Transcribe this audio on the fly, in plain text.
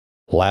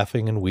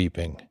Laughing and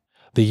Weeping,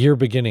 the Year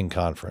Beginning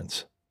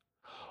Conference.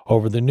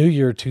 Over the New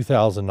Year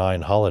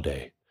 2009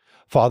 holiday,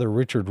 Father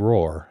Richard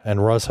Rohr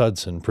and Russ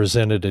Hudson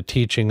presented a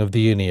teaching of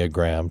the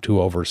Enneagram to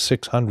over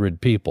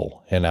 600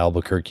 people in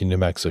Albuquerque, New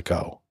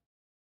Mexico.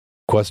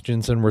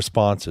 Questions and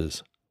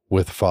responses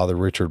with Father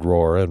Richard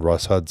Rohr and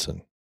Russ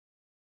Hudson.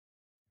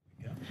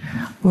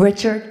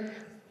 Richard,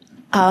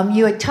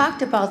 you had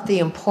talked about the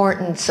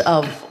importance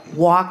of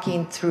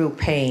walking through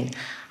pain.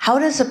 How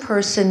does a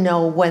person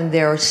know when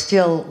they're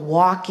still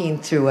walking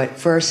through it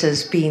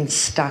versus being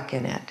stuck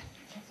in it?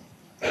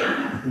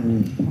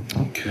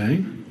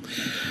 Okay.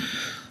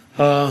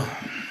 I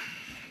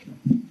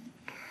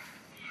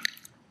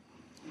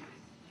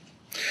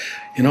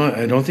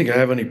don't think I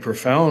have any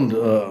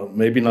profound,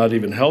 maybe not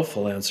even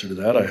helpful answer to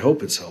that. I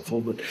hope it's helpful.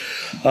 But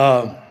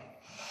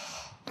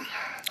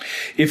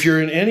if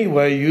you're in any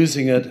way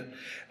using it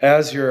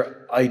as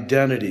your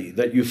identity,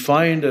 that you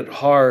find it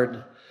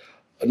hard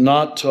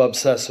not to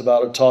obsess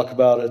about it, talk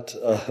about it,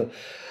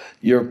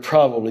 you're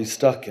probably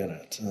stuck in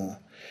it.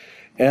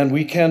 And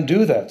we can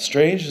do that,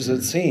 strange as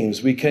it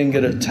seems. We can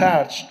get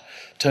attached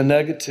to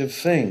negative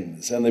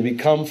things, and they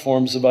become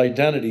forms of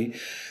identity.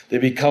 They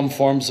become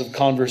forms of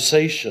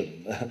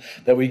conversation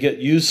that we get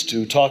used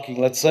to talking,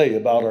 let's say,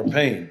 about our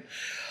pain.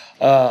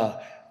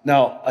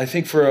 Now, I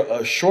think for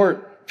a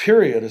short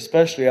period,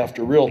 especially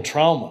after real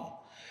trauma,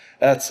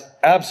 that's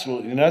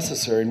absolutely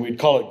necessary, and we'd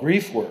call it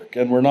grief work,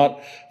 and we're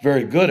not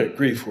very good at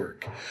grief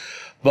work.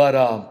 But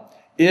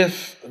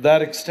if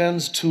that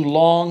extends too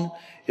long,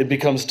 it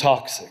becomes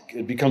toxic.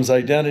 It becomes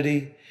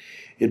identity.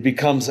 It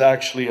becomes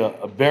actually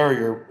a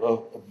barrier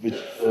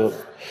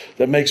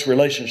that makes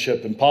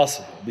relationship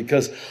impossible,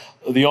 because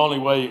the only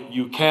way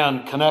you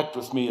can connect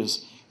with me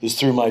is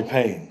through my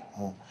pain.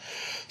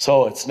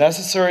 So it's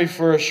necessary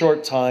for a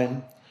short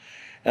time,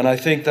 and I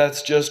think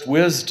that's just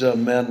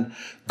wisdom and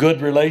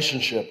good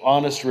relationship,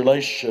 honest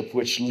relationship,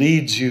 which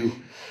leads you,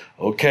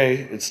 okay,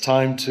 it's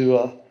time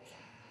to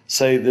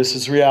say this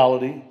is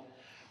reality.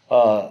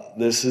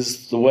 This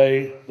is the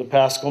way the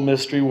Paschal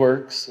mystery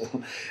works,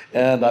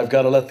 and I've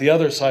got to let the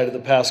other side of the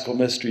Paschal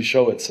mystery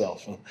show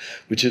itself,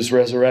 which is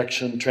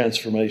resurrection,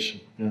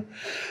 transformation. Yeah.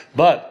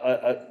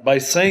 But by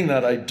saying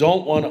that, I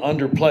don't want to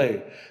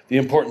underplay the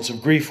importance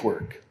of grief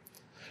work,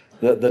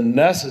 the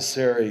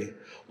necessary,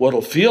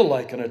 what'll feel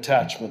like an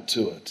attachment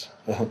to it,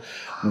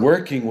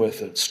 working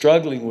with it,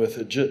 struggling with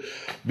it,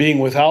 being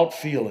without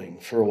feeling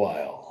for a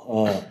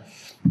while.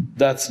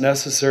 That's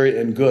necessary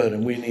and good,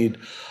 and we need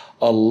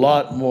a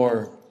lot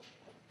more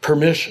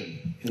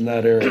permission in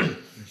that area, I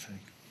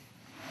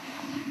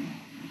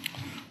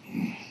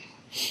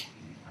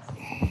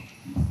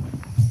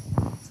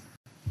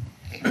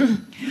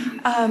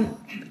think.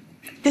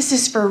 This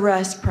is for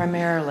Russ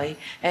primarily,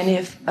 and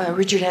if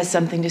Richard has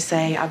something to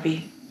say, that'd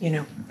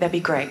be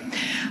great.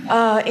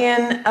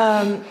 In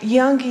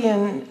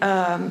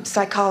Jungian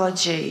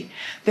psychology,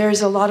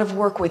 there's a lot of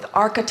work with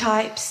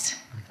archetypes.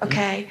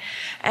 Okay,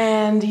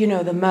 and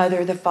the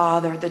mother, the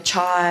father, the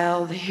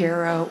child, the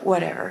hero,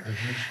 whatever.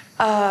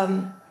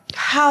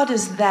 How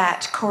does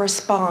that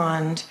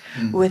correspond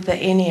with the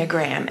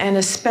Enneagram, and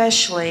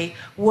especially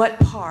what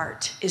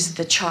part is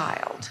the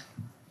child?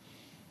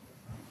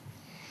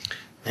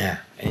 Yeah,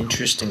 an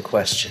interesting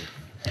question.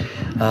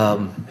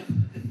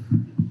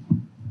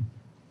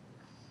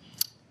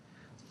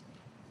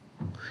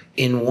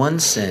 In one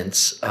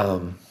sense,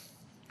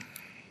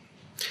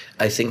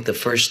 I think the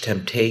first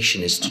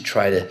temptation is to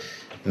try to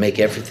make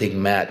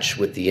everything match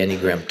with the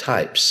Enneagram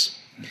types.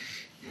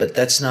 But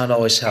that's not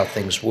always how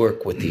things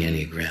work with the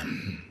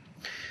Enneagram.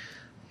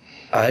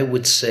 I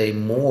would say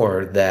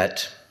more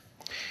that,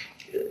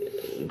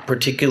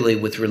 particularly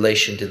with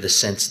relation to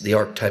the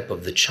archetype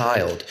of the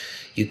child,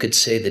 you could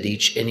say that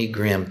each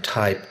Enneagram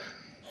type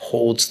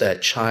holds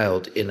that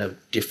child in a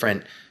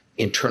different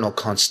internal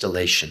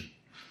constellation.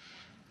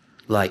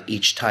 Like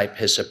each type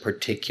has a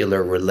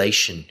particular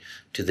relation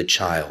to the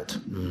child.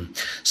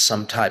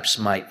 Some types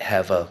might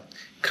have a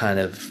kind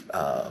of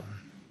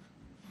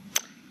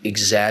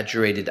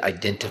exaggerated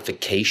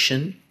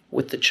identification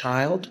with the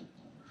child.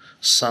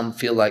 Some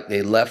feel like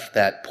they left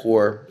that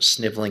poor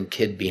sniveling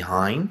kid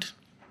behind,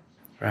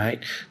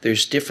 right?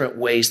 There's different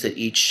ways that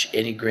each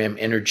Enneagram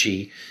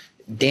energy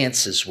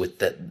dances with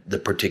the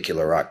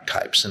particular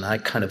archetypes, and I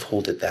kind of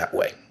hold it that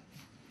way.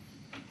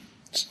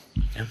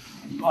 Yeah.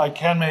 I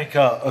can make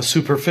a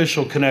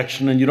superficial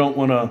connection, and you don't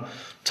want to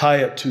tie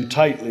it too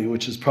tightly,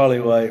 which is probably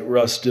why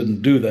Russ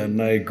didn't do that,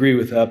 and I agree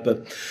with that.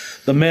 But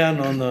the men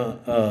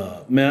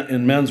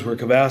in men's work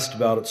have asked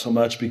about it so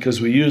much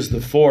because we use the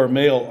 4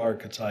 male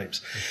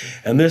archetypes.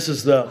 And this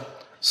is the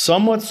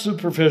somewhat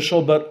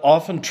superficial but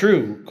often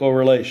true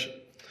correlation.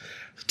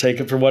 Take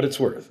it for what it's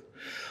worth.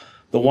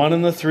 The 1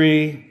 and the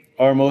 3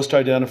 are most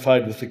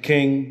identified with the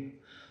king.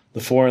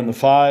 The 4 and the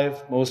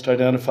 5 most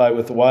identify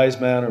with the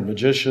wise man or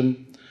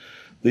magician.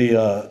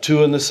 The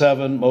 2 and the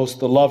 7 most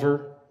the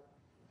lover.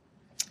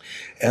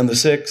 And the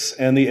 6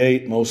 and the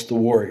 8 most the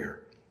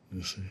warrior.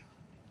 You see.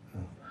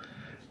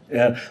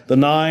 And the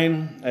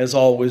 9, as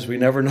always, we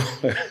never know.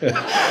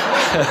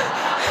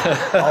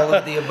 All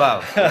of the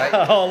above, right?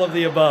 All of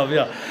the above,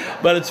 yeah.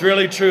 But it's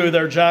really true.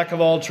 They're jack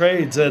of all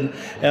trades, and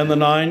the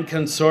 9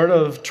 can sort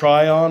of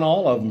try on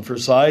all of them for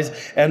size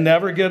and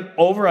never get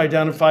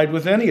over-identified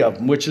with any of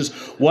them, which is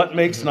what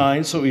makes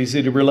 9 so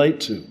easy to relate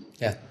to.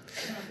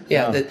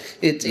 Yeah,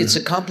 it's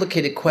a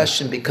complicated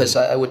question because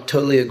I would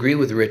totally agree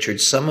with Richard.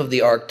 Some of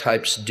the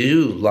archetypes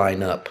do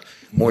line up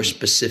more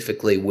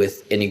specifically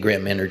with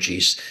Enneagram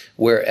energies,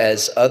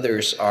 whereas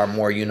others are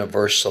more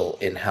universal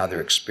in how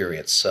they're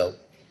experienced. So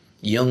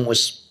Jung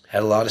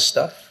had a lot of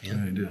stuff.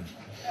 Yeah, he did.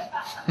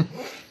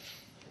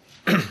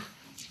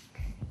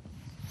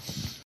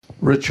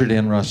 Richard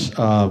and Russ,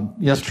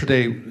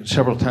 yesterday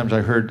several times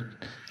I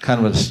heard kind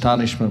of an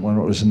astonishment when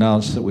it was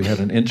announced that we had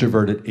an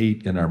introverted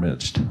 8 in our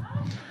midst,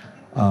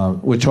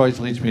 which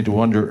always leads me to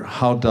wonder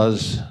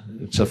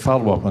it's a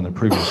follow-up on the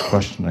previous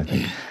question, I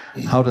think,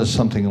 how does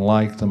something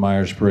like the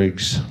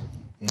Myers-Briggs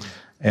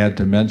add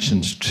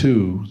dimensions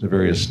to the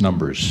various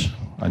numbers?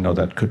 I know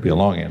that could be a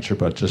long answer,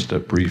 but just a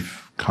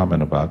brief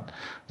comment about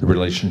the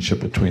relationship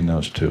between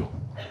those two.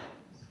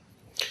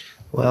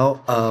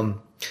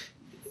 Well,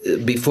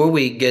 before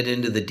we get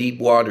into the deep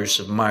waters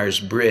of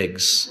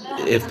Myers-Briggs,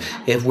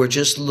 if we're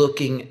just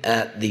looking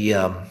at the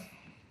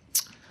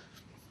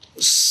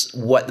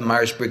what the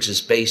Myers-Briggs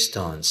is based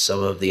on,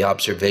 some of the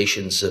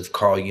observations of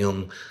Carl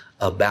Jung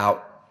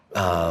about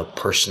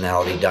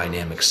personality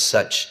dynamics,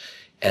 such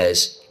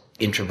as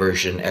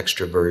introversion,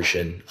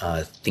 extroversion,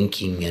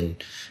 thinking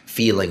and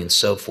feeling, and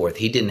so forth.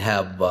 He didn't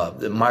have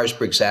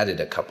Myers-Briggs added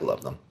a couple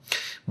of them,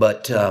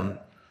 but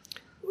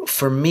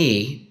for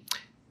me.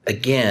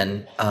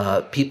 Again,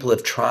 people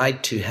have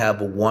tried to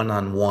have a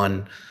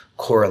one-on-one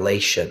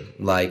correlation,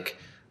 like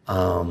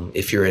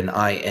if you're an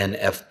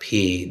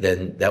INFP,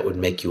 then that would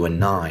make you a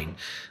 9.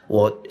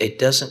 Well, it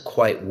doesn't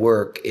quite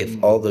work if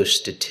all those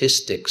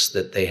statistics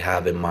that they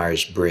have in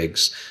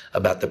Myers-Briggs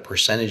about the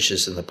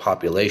percentages in the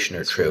population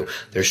are true.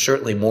 There's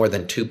certainly more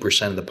than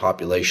 2% of the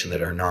population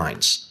that are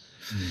 9s.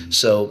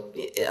 So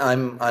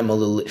I'm a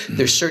little,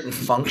 there's certain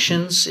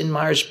functions in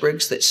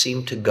Myers-Briggs that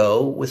seem to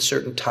go with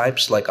certain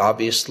types, like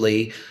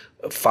obviously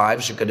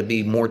 5s are going to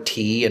be more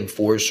T and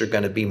 4s are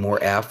going to be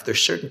more F.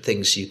 There's certain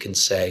things you can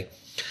say.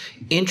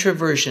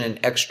 Introversion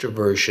and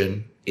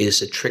extroversion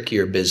is a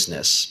trickier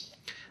business.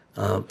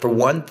 For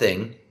one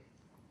thing,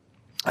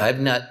 I've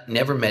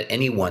never met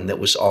anyone that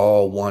was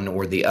all one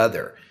or the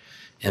other.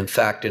 In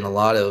fact, in a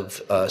lot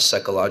of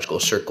psychological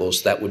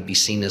circles, that would be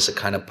seen as a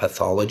kind of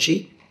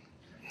pathology.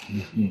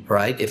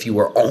 Right? If you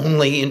were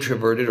only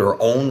introverted or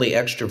only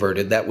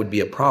extroverted, that would be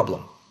a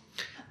problem.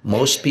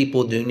 Most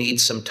people do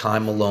need some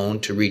time alone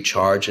to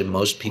recharge, and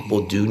most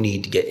people do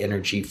need to get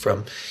energy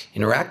from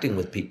interacting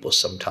with people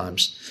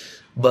sometimes.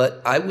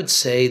 But I would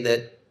say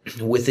that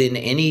within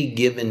any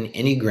given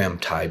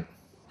Enneagram type,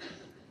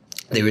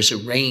 there is a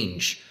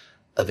range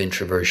of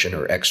introversion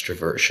or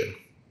extroversion.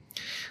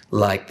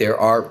 Like there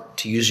are,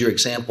 to use your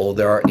example,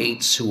 there are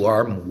 8s who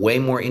are way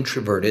more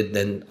introverted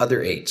than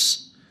other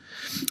 8s.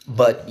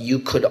 But you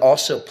could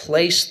also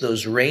place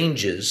those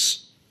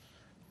ranges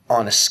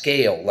on a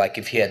scale. Like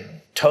if you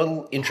had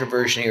total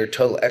introversion or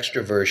total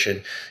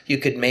extroversion, you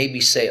could maybe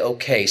say,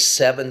 okay,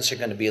 7s are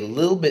going to be a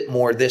little bit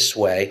more this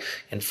way,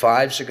 and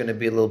 5s are going to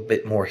be a little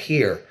bit more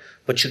here.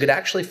 But you could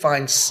actually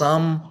find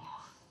some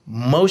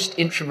most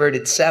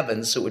introverted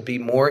 7s that would be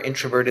more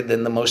introverted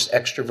than the most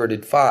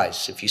extroverted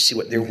 5s. If you see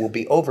what, there will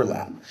be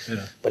overlap.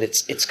 Yeah. But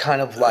it's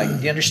kind of like,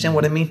 do you understand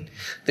what I mean?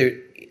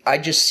 I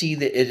just see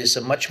that it is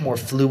a much more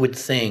fluid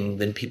thing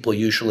than people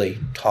usually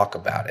talk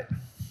about it.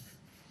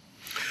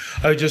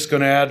 I was just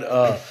going to add,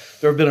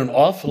 there have been an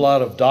awful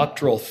lot of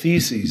doctoral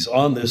theses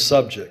on this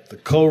subject, the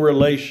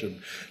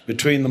correlation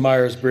between the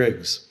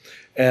Myers-Briggs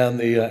and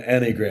the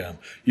Enneagram.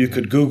 You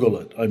could Google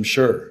it, I'm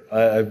sure.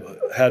 I've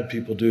had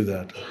people do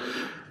that.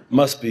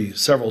 Must be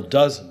several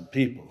dozen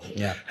people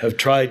have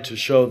tried to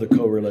show the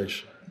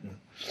correlation.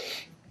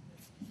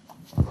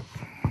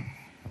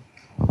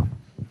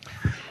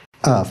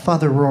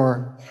 Father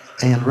Rohr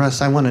and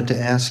Russ, I wanted to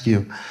ask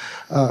you,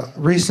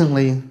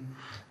 recently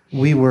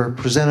we were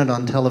presented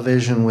on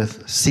television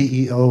with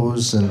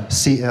CEOs and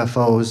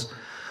CFOs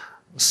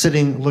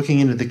sitting looking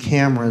into the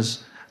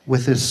cameras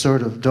with this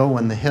sort of doe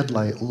in the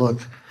headlight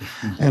look,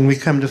 and we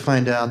come to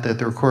find out that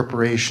their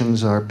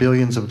corporations are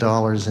billions of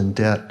dollars in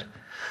debt.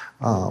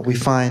 We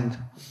find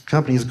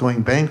companies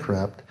going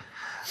bankrupt.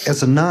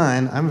 As a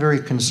 9, I'm very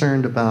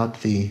concerned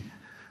about the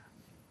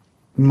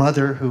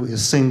mother who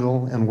is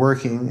single and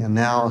working and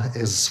now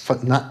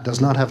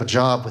does not have a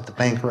job with the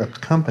bankrupt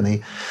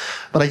company.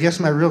 But I guess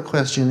my real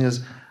question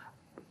is,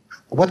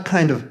 what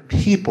kind of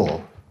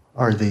people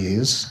are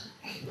these?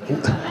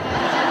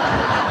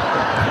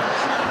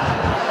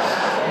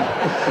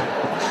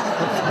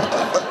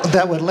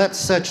 That would let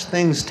such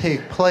things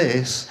take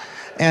place?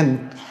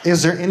 And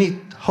is there any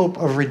hope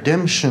of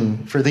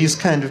redemption for these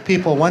kind of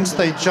people once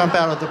they jump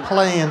out of the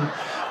plane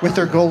with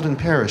their golden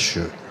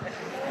parachute?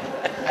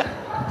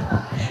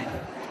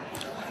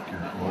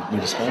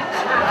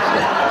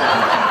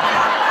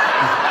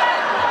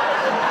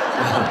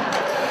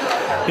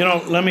 You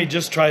know, let me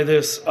just try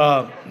this.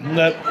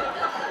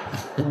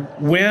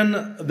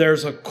 when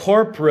there's a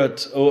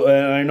corporate,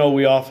 and I know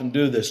we often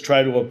do this,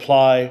 try to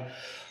apply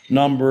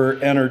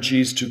number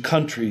energies to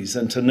countries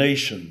and to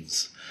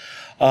nations.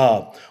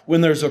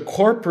 When there's a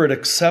corporate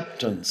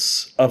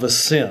acceptance of a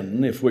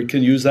sin, if we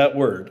can use that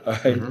word, all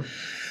right,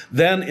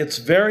 then it's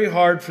very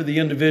hard for the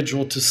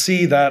individual to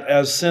see that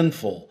as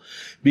sinful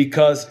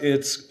because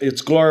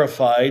it's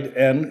glorified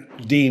and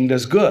deemed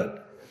as good.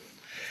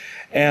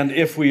 And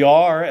if we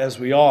are, as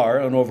we are,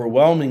 an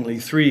overwhelmingly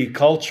three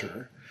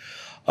culture,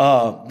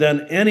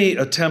 then any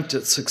attempt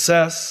at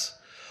success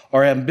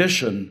or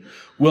ambition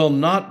will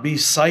not be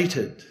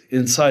cited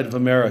inside of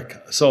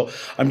America. So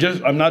I'm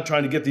not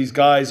trying to get these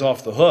guys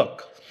off the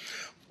hook,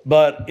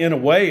 but in a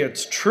way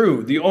it's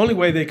true. The only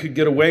way they could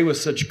get away with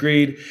such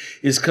greed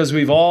is because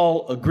we've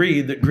all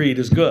agreed that greed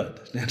is good.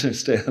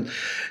 Understand?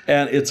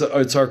 And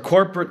it's our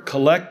corporate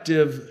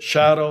collective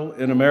shadow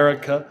in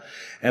America.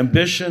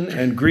 Ambition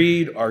and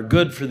greed are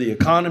good for the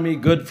economy,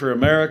 good for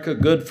America,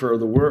 good for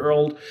the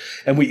world.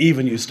 And we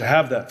even used to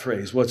have that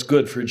phrase, what's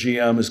good for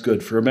GM is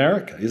good for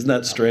America. Isn't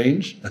that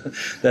strange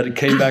that it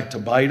came back to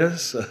bite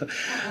us?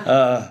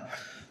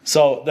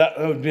 So that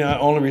would be my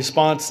only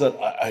response, that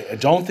I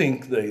don't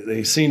think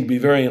they seem to be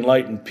very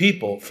enlightened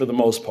people for the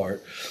most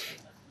part,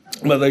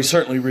 but they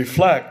certainly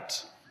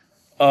reflect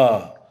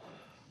the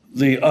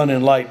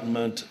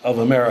unenlightenment of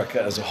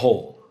America as a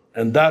whole.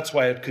 And that's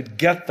why it could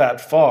get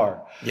that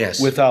far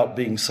without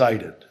being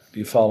cited. Do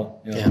you follow?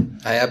 Yeah,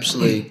 I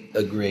absolutely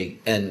agree.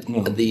 And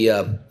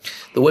the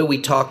way we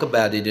talk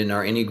about it in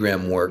our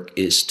Enneagram work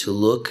is to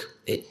look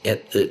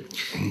at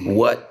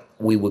what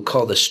we would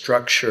call the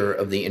structure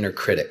of the inner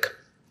critic.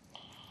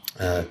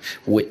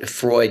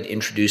 Freud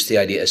introduced the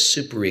idea as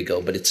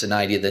superego, but it's an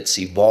idea that's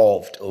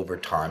evolved over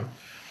time.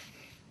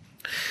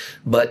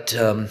 But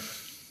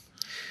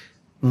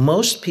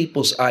most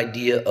people's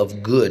idea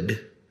of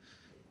good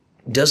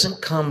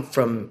doesn't come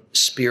from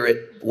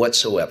spirit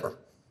whatsoever.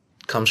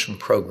 It comes from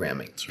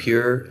programming,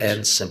 pure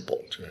and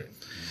simple.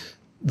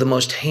 The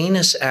most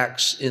heinous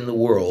acts in the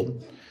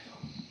world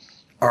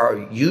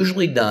are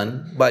usually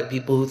done by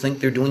people who think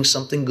they're doing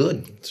something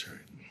good. That's right.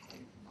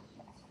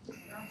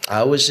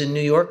 I was in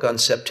New York on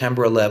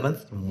September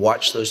 11th and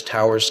watched those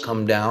towers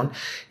come down,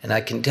 and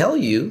I can tell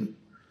you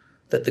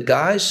that the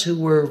guys who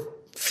were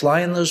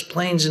flying those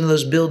planes into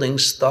those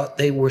buildings thought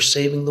they were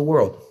saving the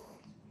world.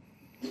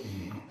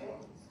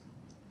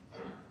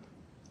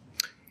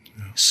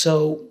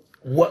 So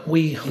what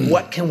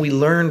can we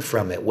learn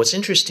from it? What's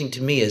interesting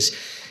to me is,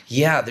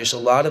 there's a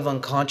lot of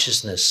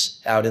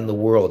unconsciousness out in the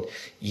world.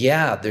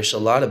 There's a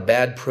lot of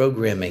bad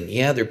programming.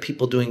 There are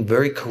people doing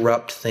very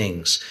corrupt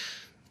things.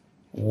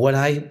 What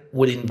I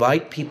would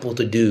invite people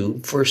to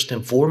do, first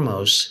and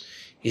foremost,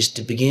 is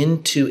to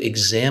begin to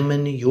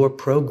examine your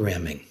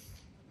programming.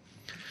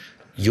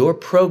 Your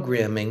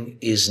programming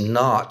is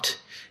not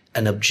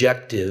an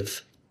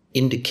objective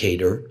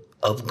indicator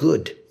of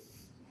good.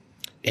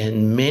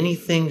 And many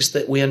things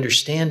that we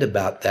understand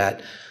about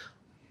that,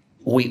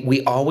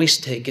 we always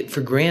take it for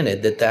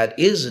granted that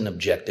is an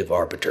objective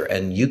arbiter.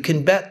 And you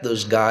can bet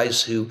those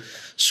guys who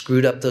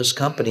screwed up those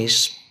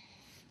companies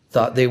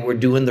thought they were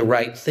doing the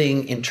right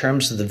thing in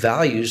terms of the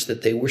values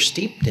that they were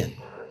steeped in.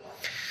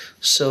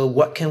 So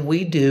what can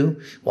we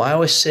do? Well, I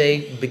always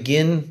say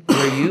begin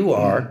where you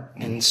are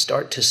and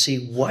start to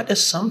see, what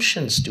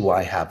assumptions do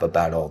I have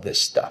about all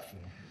this stuff?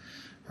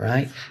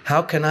 Right?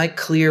 How can I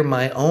clear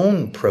my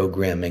own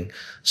programming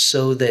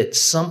so that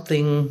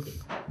something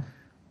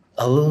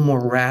a little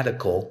more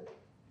radical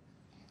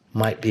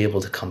might be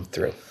able to come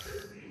through?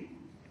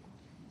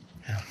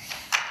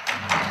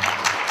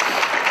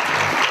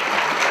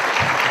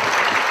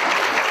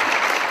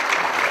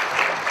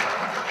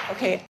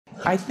 Okay,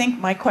 I think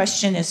my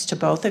question is to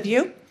both of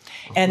you,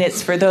 and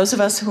it's for those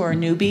of us who are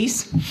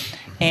newbies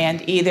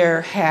and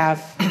either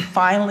have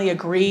finally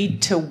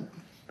agreed to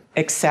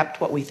accept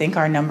what we think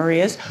our number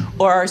is,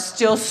 or are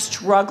still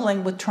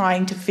struggling with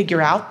trying to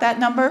figure out that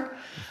number.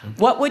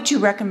 What would you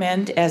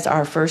recommend as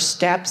our first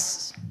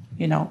steps,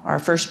 our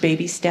first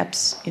baby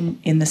steps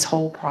in this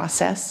whole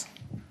process?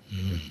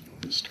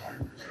 Start.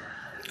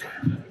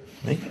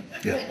 Me?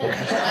 Yeah,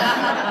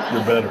 okay.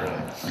 You're better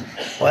at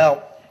it.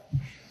 Well,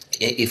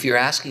 if you're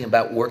asking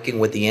about working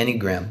with the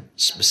Enneagram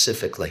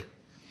specifically,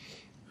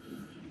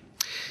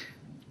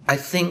 I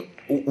think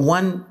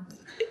one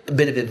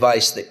bit of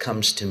advice that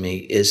comes to me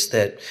is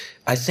that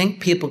I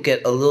think people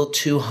get a little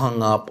too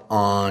hung up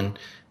on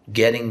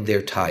getting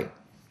their type.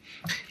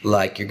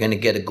 Like you're going to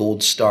get a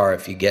gold star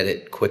if you get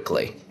it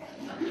quickly.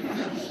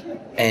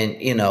 And,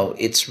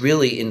 it's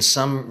really in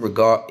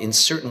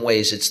certain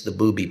ways, it's the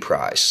booby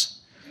prize.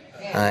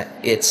 And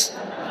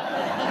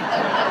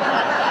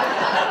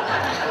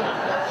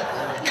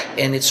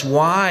it's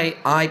why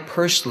I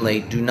personally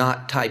do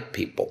not type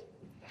people.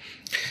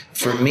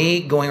 For me,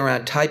 going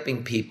around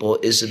typing people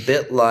is a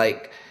bit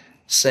like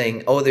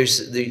saying,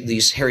 there's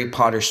these Harry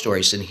Potter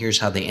stories and here's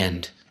how they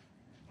end.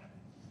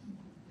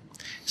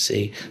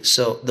 See?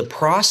 So the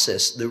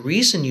process, the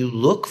reason you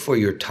look for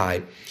your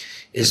type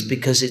is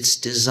because it's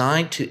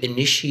designed to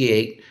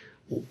initiate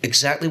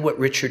exactly what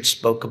Richard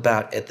spoke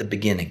about at the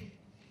beginning.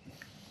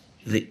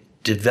 the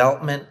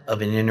development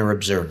of an inner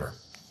observer.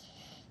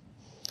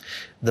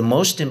 The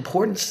most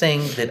important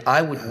thing that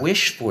I would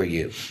wish for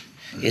you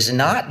is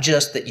not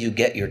just that you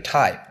get your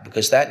type,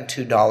 because that in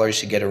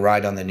 $2 you get a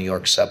ride on the New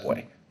York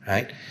subway,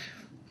 right?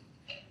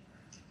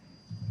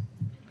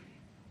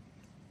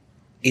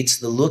 It's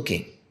the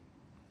looking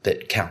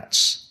that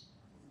counts.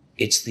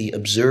 It's the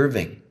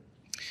observing.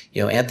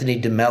 You know, Anthony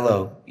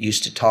DeMello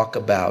used to talk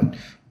about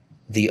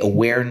the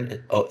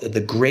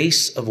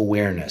grace of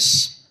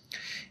awareness.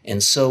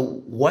 And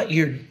so what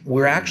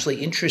we're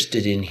actually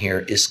interested in here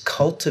is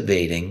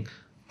cultivating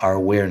our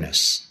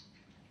awareness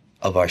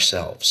of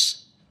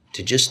ourselves,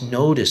 to just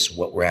notice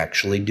what we're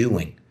actually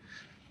doing,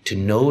 to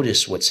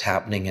notice what's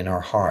happening in our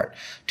heart,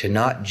 to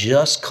not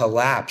just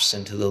collapse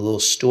into the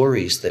little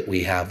stories that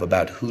we have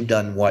about who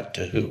done what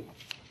to who,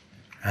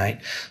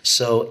 right?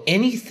 So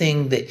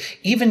anything that,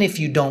 even if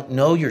you don't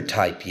know your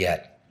type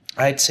yet,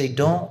 I'd say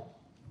don't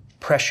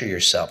pressure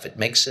yourself. It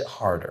makes it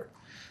harder.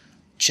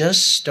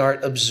 Just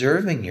start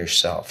observing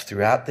yourself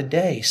throughout the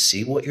day.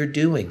 See what you're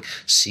doing.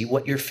 See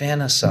what you're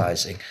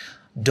fantasizing.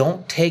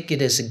 Don't take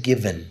it as a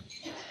given,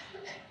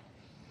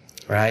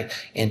 right?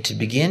 And to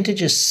begin to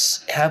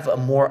just have a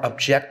more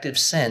objective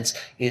sense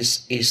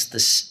is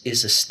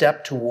a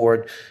step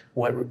toward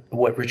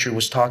what Richard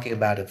was talking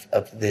about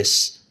of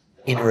this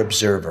inner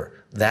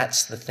observer.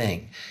 That's the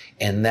thing.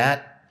 And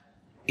that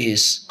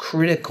is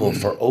critical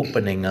for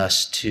opening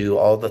us to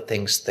all the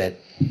things that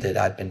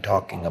I've been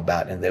talking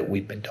about and that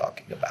we've been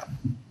talking about.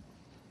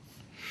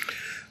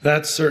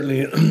 That's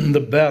certainly the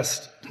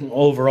best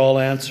overall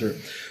answer.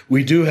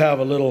 We do have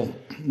a little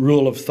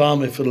rule of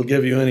thumb, if it'll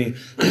give you any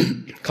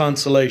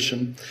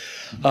consolation,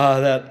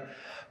 that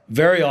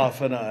very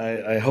often,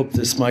 I hope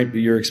this might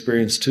be your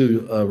experience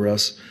too,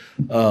 Russ,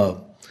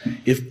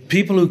 if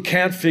people who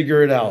can't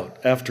figure it out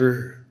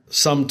after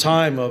some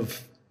time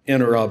of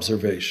inner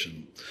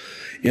observation,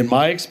 in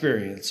my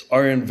experience,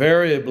 are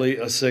invariably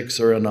a 6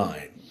 or a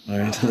 9,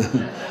 right?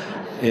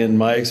 In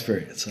my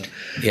experience.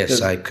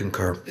 Yes, I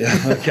concur.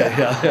 Yeah, okay,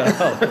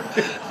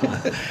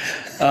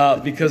 yeah.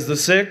 Because the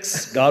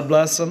 6, God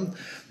bless them,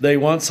 they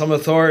want some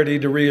authority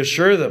to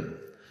reassure them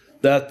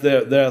that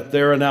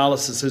their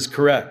analysis is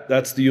correct.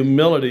 That's the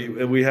humility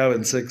we have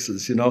in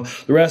 6s, you know.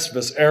 The rest of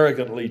us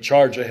arrogantly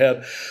charge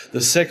ahead. The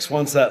 6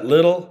 wants that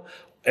little,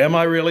 am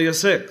I really a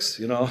 6,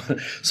 you know?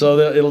 So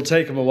it'll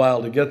take them a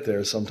while to get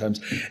there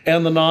sometimes.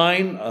 And the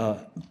 9,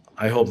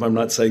 I hope I'm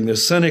not saying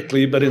this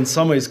cynically, but in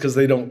some ways because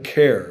they don't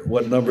care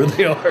what number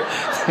they are.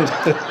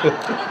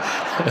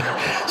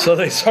 So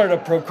they sort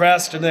of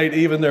procrastinate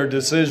even their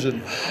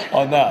decision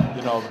on that,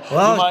 you know.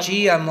 Well,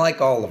 I'm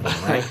like all of them,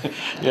 right?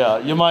 Yeah,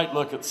 you might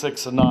look at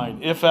 6 and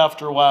 9. If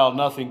after a while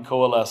nothing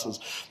coalesces.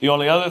 The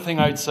only other thing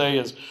I'd say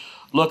is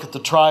look at the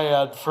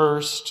triad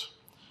first.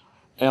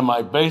 Am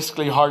I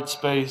basically heart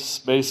space,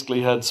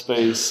 basically head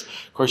space?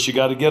 Of course, you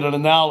got to get an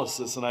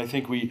analysis, and I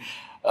think we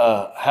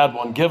had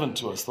one given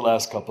to us the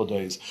last couple of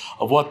days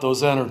of what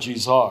those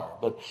energies are.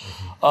 But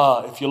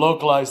if you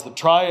localize the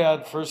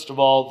triad, first of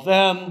all,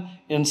 then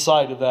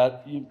inside of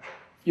that,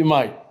 you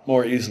might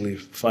more easily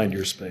find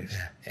your space.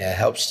 Yeah, it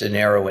helps to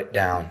narrow it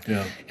down.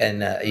 Yeah.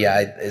 And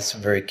it's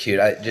very cute.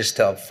 I just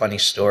tell a funny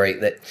story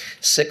that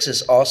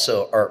 6s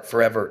also are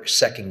forever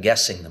second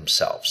guessing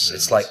themselves. Yes.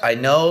 It's like, I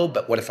know,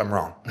 but what if I'm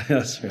wrong?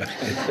 That's right.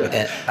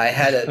 And I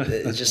had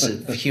just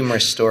a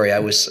humorous story. I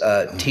was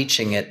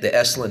teaching at the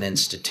Esalen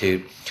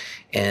Institute,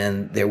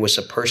 and there was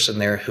a person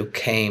there who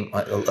came,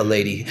 a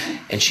lady,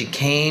 and she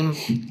came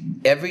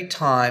every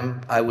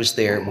time I was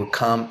there, would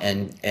come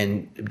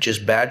and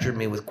just badgered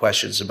me with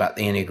questions about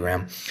the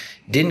Enneagram.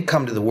 Didn't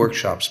come to the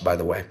workshops, by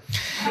the way.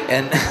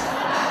 And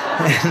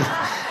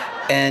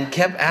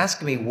kept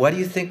asking me, what do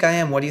you think I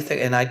am? What do you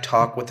think? And I'd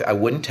talk with her. I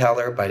wouldn't tell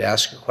her, but I'd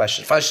ask her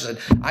questions. Finally, she said,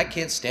 I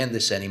can't stand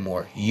this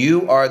anymore.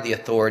 You are the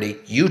authority.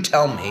 You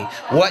tell me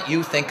what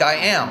you think I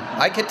am.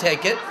 I can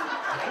take it.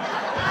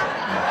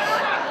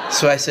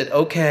 So I said,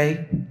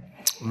 okay,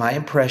 my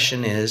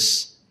impression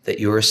is that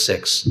you're a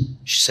 6.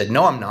 She said,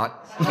 no, I'm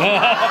not.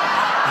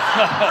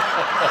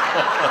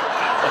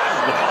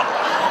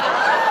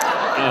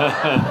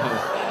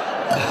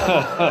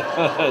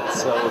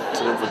 That's so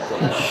typical.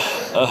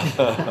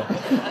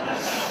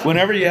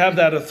 Whenever you have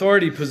that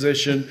authority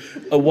position,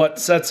 what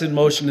sets in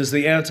motion is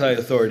the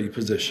anti-authority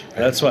position.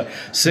 That's why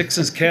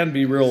 6s can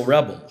be real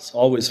rebels,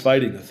 always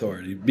fighting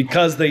authority,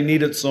 because they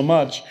need it so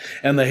much,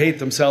 and they hate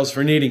themselves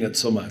for needing it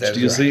so much. That's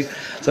Do you see?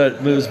 So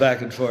it moves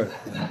back and forth.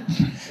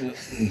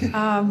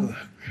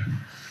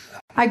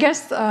 I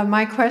guess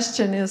my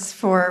question is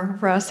for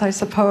Russ, I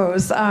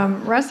suppose.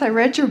 Russ, I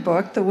read your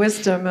book, The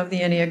Wisdom of the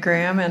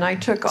Enneagram, and I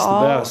took it's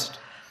the best.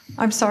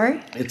 I'm sorry?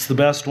 It's the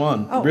best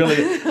one,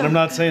 really. And I'm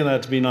not saying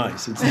that to be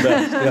nice. It's the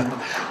best. Yeah.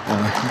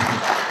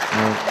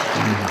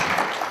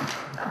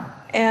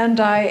 And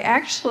I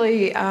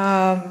actually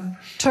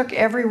took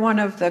every one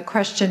of the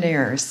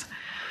questionnaires,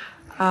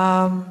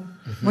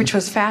 which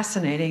was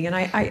fascinating. And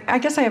I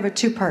guess I have a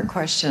 2-part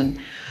question.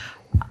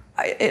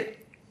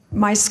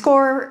 My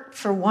score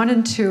for 1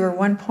 and 2 are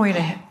 1 point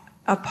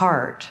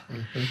apart.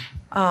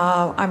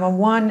 I'm a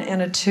 1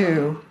 and a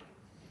 2.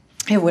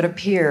 it would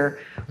appear,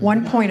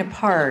 1 point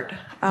apart.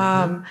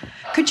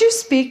 Could you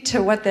speak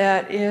to what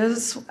that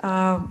is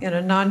in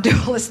a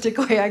non-dualistic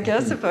way, I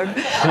guess?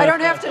 I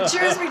don't have to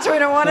choose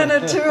between a 1 and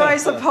a 2, I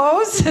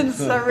suppose, since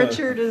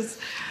Richard has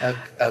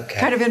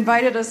kind of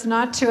invited us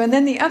not to. And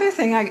then the other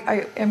thing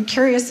I am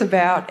curious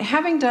about,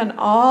 having done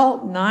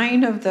all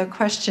 9 of the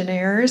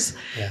questionnaires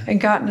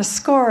and gotten a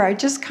score, I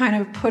just kind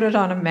of put it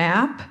on a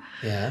map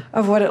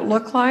of what it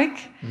looked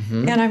like,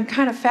 and I'm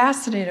kind of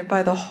fascinated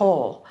by the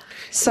whole.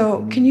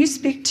 So can you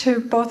speak to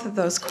both of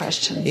those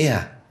questions?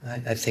 Yeah,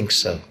 I think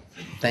so.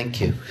 Thank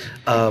you.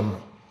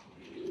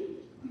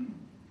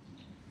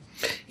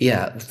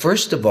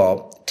 First of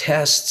all,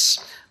 tests,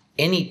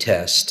 any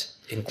test,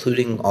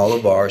 including all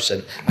of ours,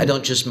 and I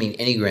don't just mean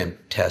Enneagram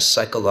tests,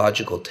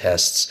 psychological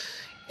tests,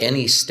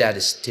 any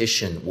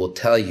statistician will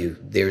tell you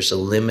there's a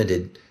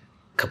limited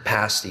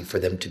capacity for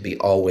them to be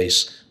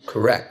always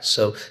correct.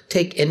 So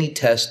take any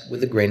test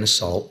with a grain of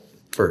salt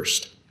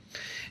first.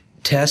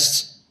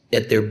 Tests,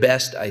 at their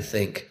best, I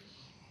think,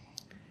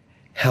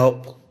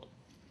 help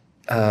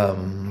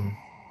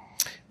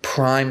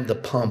prime the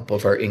pump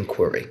of our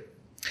inquiry,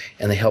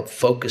 and they help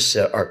focus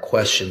our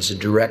questions and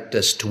direct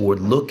us toward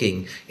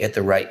looking at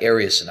the right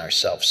areas in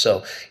ourselves.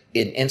 So,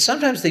 and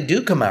sometimes they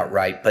do come out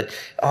right, but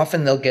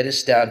often they'll get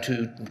us down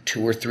to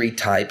 2 or 3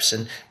 types,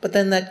 but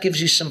then that gives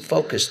you some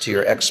focus to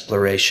your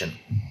exploration.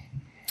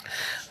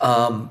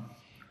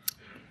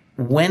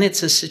 When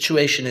it's a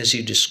situation as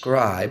you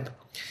describe,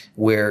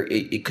 where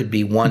it could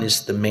be 1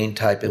 is the main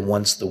type and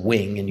 1's the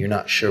wing, and you're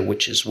not sure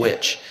which is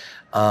which,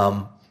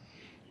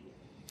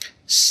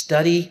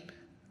 study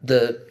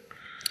the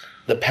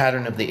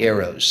pattern of the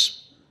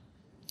arrows.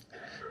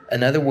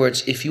 In other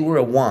words, if you were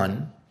a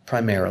 1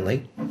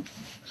 primarily,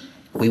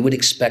 we would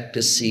expect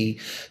to see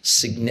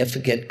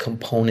significant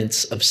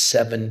components of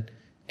 7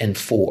 and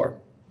 4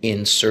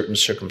 in certain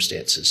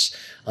circumstances.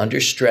 Under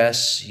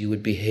stress, you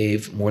would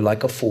behave more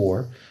like a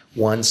 4.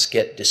 1s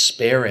get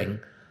despairing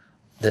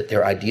that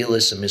their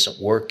idealism isn't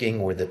working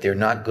or that they're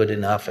not good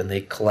enough, and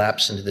they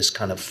collapse into this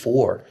kind of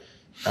 4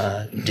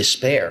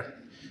 despair.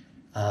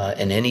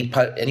 And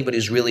anybody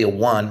who's really a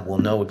 1 will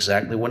know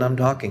exactly what I'm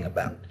talking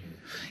about.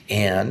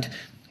 And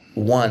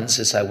 1s,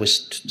 as I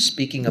was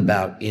speaking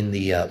about in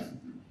the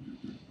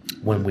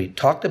when we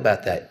talked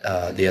about that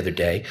the other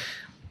day,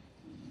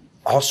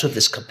 also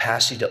this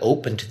capacity to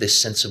open to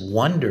this sense of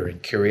wonder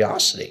and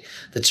curiosity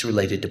that's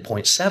related to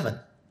point 7.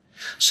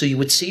 So you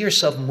would see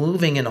yourself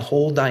moving in a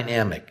whole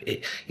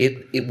dynamic.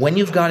 When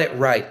you've got it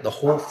right, the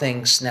whole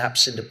thing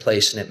snaps into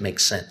place and it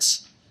makes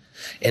sense.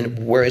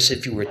 And whereas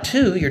if you were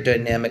 2, your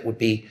dynamic would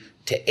be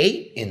to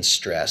 8 in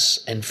stress,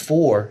 and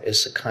 4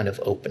 is a kind of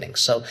opening.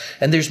 So,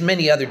 and there's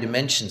many other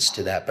dimensions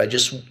to that, but I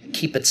just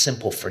keep it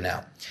simple for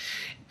now.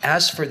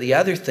 As for the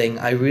other thing,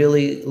 I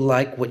really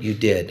like what you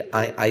did.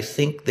 I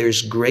think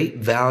there's great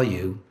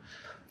value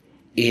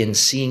in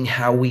seeing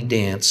how we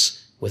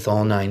dance with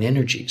all 9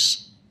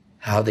 energies,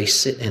 how they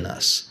sit in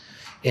us.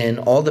 And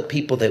all the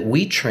people that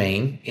we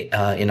train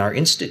in our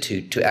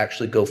institute to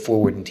actually go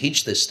forward and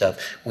teach this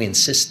stuff, we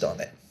insist on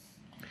it.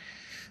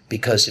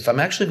 Because if I'm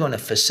actually going to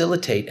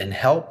facilitate and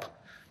help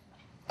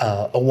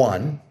a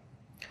 1,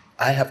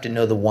 I have to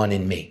know the 1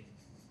 in me.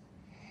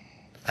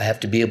 I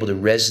have to be able to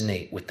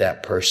resonate with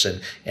that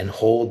person and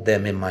hold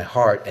them in my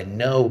heart and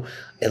know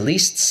at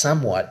least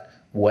somewhat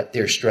what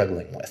they're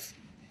struggling with.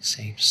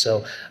 See?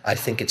 So I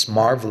think it's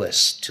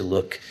marvelous to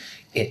look.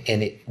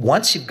 And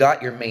once you've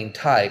got your main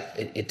type,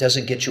 it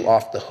doesn't get you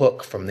off the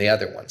hook from the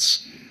other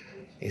ones.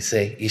 You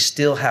see, you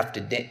still have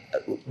to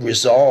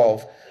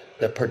resolve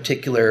the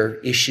particular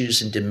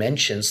issues and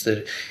dimensions.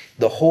 That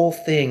the whole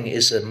thing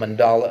is a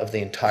mandala of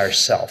the entire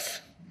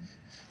self.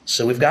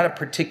 So we've got a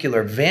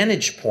particular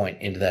vantage point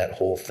into that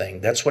whole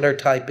thing. That's what our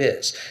type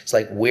is. It's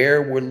like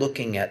where we're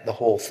looking at the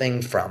whole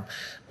thing from.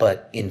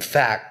 But in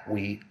fact,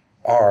 we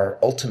are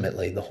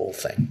ultimately the whole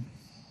thing.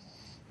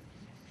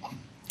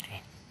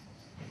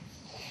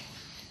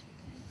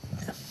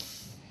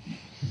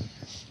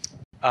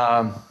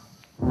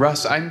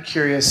 Russ, I'm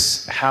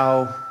curious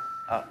how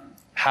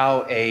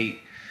a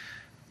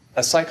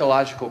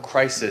psychological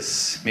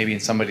crisis, maybe in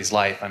somebody's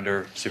life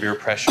under severe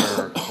pressure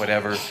or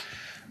whatever,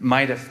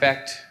 might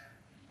affect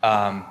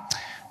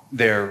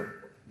their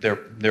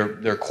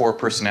core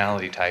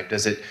personality type.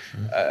 Does it?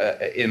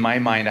 In my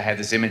mind, I had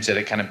this image that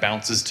it kind of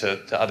bounces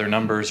to other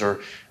numbers,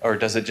 or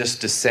does it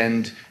just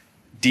descend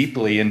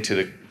deeply into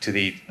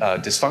the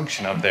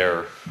dysfunction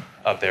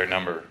of their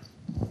number?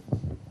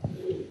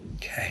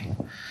 Okay.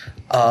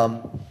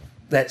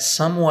 That's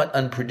somewhat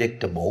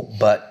unpredictable,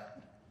 but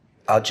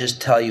I'll just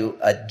tell you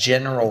a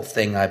general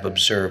thing I've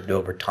observed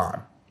over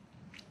time.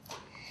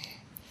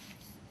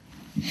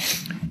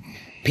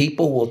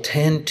 People will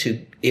tend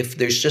to, if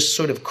there's just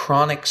sort of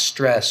chronic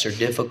stress or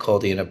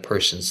difficulty in a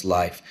person's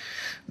life,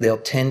 they'll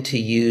tend to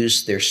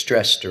use their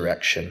stress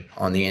direction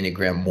on the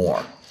Enneagram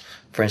more.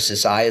 For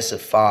instance, I as a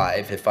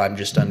 5, if I'm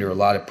just under a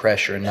lot of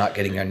pressure and not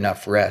getting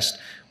enough rest,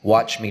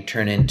 watch me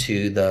turn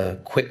into the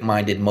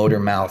quick-minded motor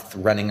mouth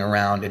running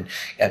around, and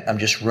I'm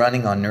just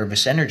running on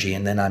nervous energy,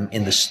 and then I'm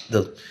in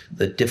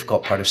the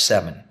difficult part of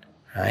 7,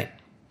 right?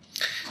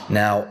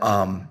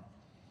 Now,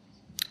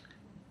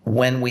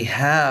 when we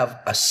have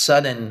a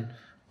sudden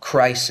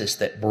crisis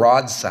that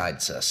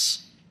broadsides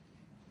us,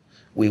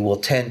 we will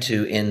tend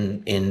to,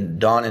 in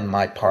Dawn and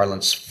my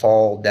parlance,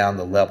 fall down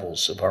the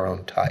levels of our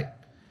own type,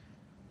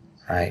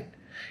 right?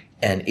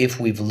 And if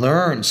we've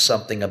learned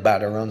something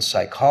about our own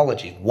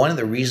psychology, one of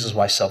the reasons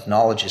why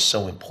self-knowledge is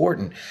so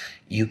important,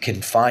 you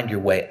can find your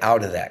way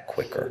out of that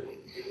quicker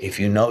if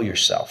you know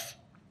yourself.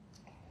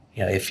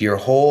 You know, if your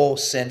whole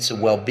sense of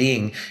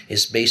well-being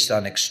is based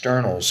on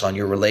externals, on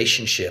your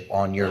relationship,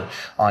 on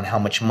how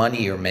much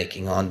money you're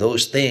making, on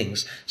those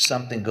things,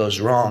 something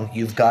goes wrong,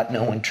 you've got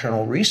no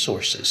internal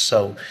resources.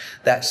 So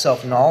that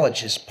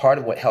self-knowledge is part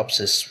of what helps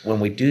us when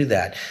we do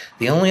that.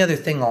 The only other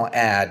thing I'll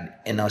add,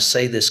 and I'll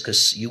say this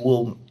because you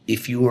will,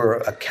 if you are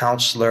a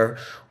counselor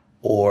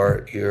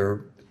or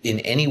you're in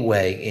any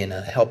way in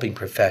a helping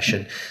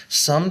profession,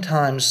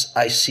 sometimes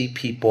I see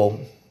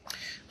people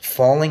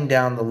falling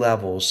down the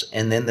levels,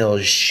 and then they'll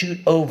shoot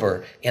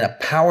over in a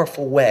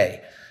powerful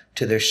way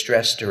to their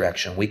stress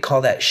direction. We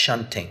call that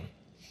shunting,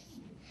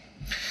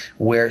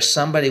 where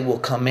somebody will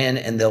come in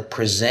and they'll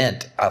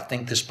present, I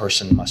think this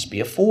person must be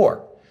a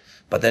 4.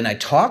 But then I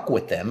talk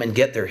with them and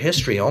get their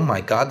history. Oh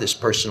my God, this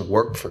person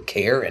worked for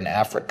CARE in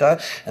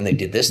Africa, and they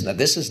did this. Now,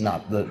 this is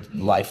not the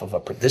life of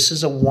this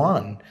is a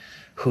 1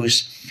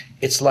 who's,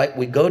 it's like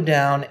we go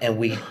down and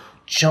we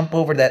jump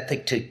over that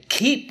thing to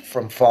keep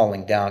from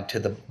falling down to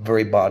the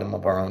very bottom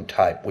of our own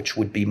type, which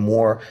would be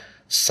more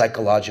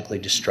psychologically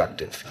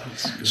destructive.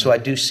 So I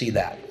do see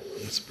that.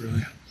 That's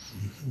brilliant.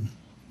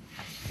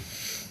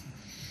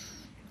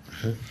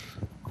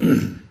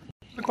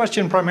 A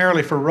question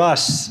primarily for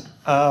Russ.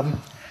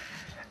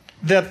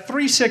 The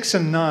 3, 6,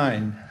 and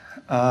 9.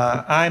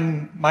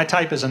 My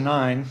type is a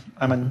 9.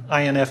 I'm an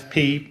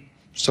INFP,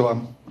 so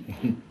I'm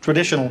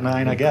traditional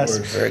 9, I guess.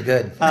 Very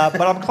good.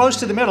 But I'm close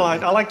to the middle. I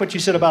like what you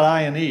said about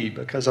I and E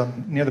because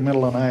I'm near the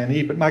middle on I and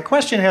E. But my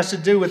question has to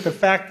do with the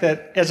fact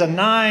that as a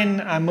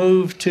 9, I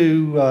moved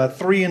to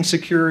 3 in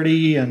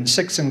security and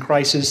 6 in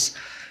crisis.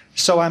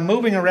 So I'm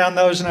moving around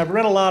those, and I've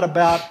read a lot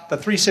about the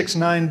 3, 6,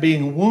 9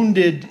 being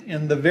wounded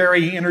in the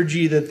very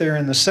energy that they're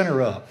in the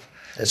center of.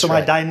 That's so right.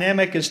 My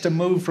dynamic is to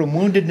move from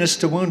woundedness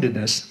to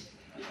woundedness.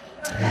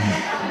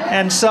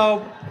 And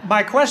so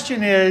my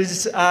question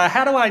is,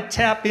 how do I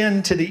tap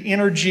into the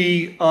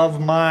energy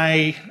of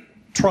my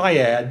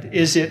triad?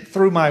 Is it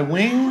through my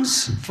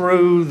wings,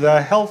 through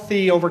the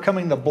healthy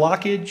overcoming the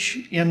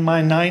blockage in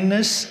my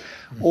 9-ness,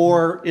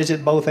 or is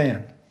it both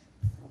and?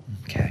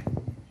 Okay.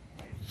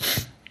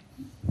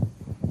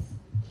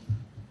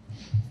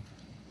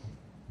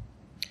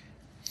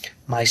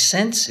 My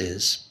sense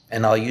is,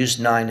 and I'll use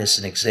 9 as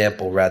an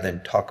example rather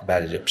than talk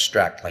about it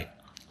abstractly.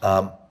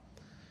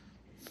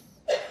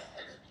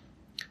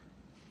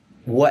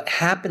 What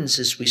happens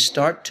is we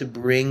start to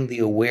bring the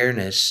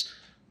awareness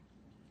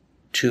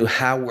to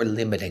how we're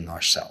limiting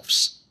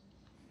ourselves.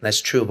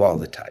 That's true of all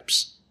the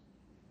types.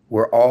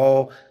 We're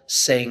all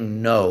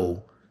saying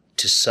no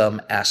to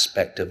some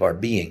aspect of our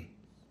being.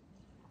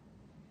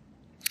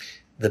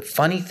 The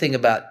funny thing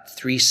about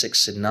 3,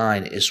 6, and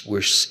 9 is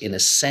we're, in a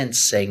sense,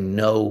 saying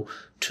no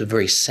to a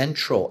very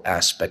central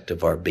aspect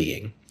of our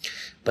being.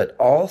 But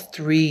all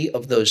 3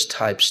 of those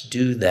types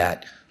do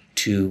that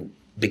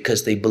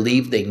because they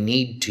believe they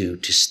need to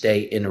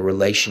stay in a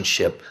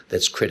relationship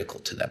that's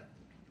critical to them.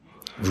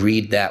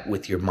 Read that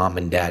with your mom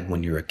and dad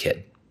when you're a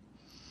kid.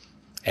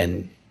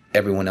 And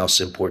everyone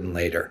else important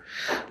later.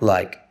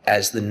 Like,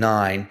 as the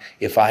 9,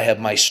 if I have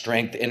my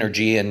strength,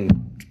 energy, and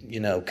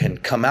can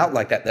come out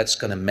like that, that's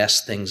going to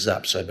mess things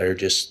up. So I better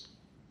just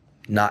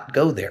not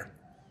go there.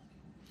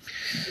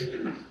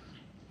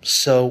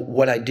 So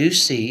what I do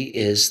see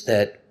is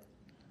that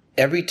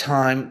every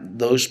time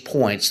those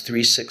points,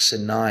 3, 6,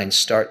 and 9,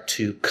 start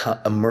to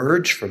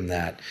emerge from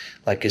that,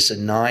 like as a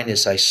 9,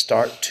 as I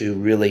start to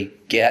really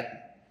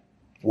get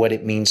what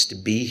it means to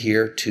be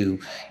here, to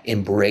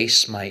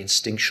embrace my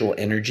instinctual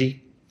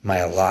energy, my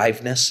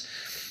aliveness,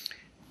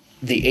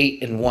 the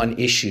 8 and 1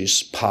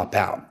 issues pop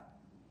out.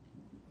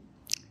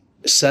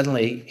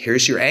 Suddenly,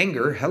 here's your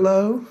anger.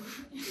 Hello.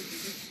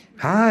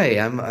 Hi,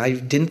 I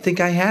didn't think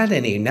I had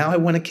any. Now I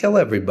want to kill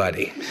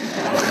everybody.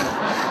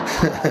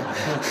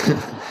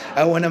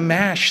 I want to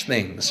mash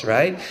things,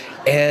 right?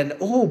 And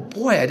oh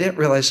boy, I didn't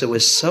realize it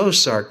was so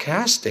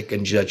sarcastic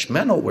and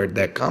judgmental. Where'd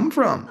that come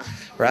from,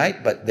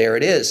 right? But there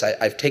it is.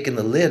 I've taken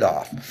the lid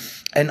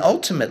off. And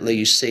ultimately,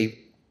 you see,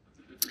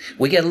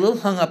 we get a little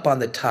hung up on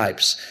the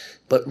types,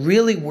 but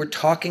really we're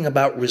talking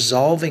about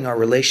resolving our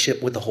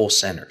relationship with the whole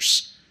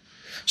centers.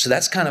 So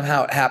that's kind of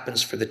how it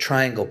happens for the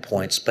triangle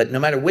points. But no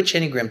matter which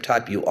Enneagram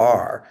type you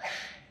are,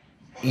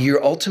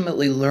 you're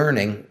ultimately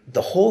learning.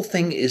 The whole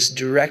thing is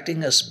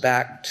directing us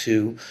back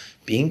to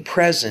being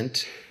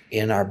present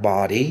in our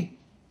body,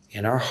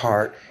 in our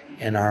heart,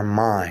 in our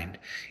mind,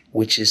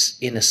 which is,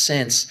 in a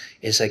sense,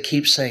 as I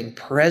keep saying,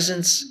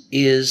 presence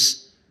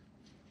is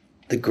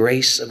the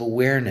grace of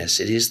awareness.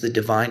 It is the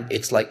divine.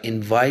 It's like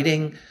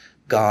inviting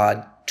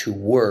God to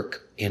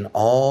work in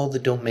all the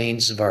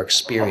domains of our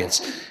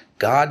experience.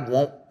 God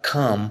won't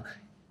come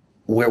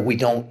where we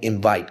don't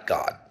invite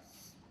God.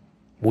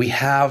 We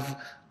have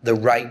the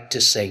right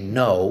to say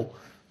no,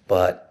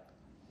 but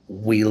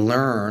we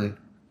learn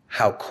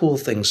how cool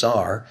things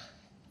are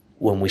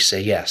when we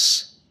say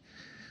yes.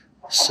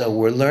 So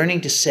we're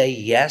learning to say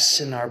yes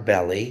in our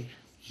belly,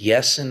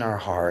 yes in our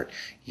heart,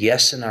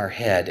 yes in our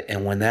head.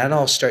 And when that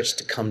all starts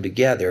to come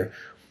together,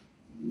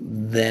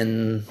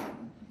 then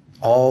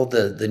all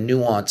the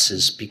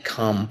nuances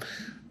become,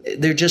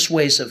 they're just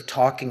ways of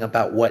talking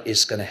about what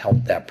is going to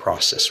help that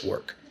process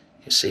work,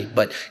 you see.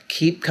 But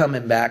keep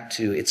coming back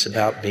to it's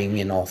about being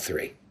in all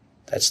three.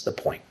 That's the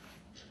point.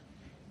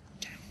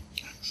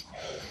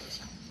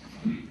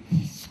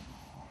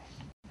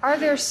 Are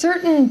there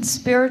certain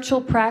spiritual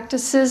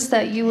practices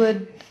that you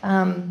would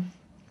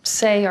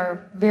say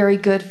are very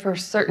good for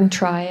certain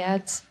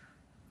triads?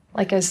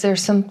 Like, is there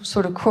some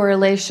sort of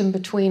correlation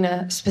between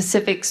a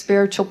specific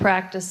spiritual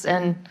practice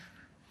and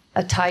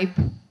a type?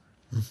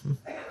 Mm-hmm.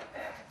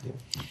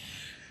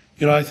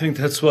 You know, I think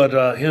that's what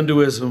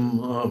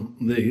Hinduism,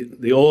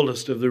 the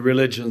oldest of the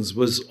religions,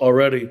 was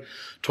already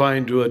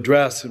trying to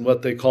address in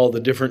what they call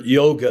the different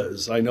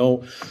yogas. I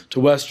know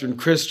to Western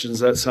Christians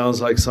that sounds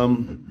like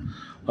some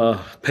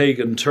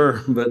pagan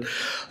term, but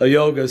a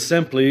yoga is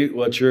simply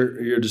what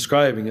you're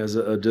describing as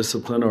a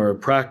discipline or a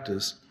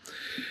practice.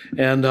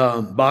 And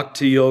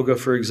bhakti yoga,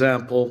 for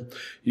example,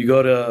 you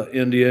go to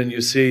India and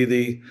you see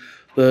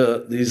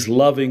these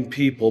loving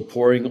people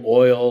pouring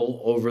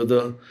oil over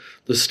the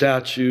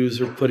statues,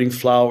 or putting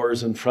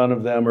flowers in front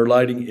of them, or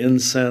lighting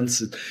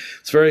incense.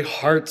 It's very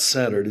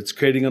heart-centered. It's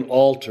creating an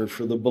altar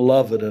for the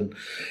beloved,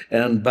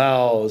 and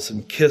bows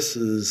and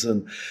kisses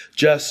and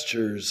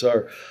gestures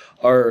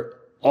are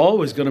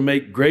always going to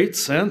make great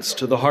sense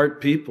to the heart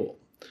people.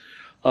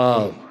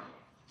 I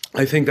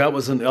think that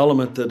was an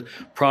element that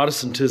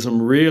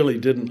Protestantism really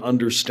didn't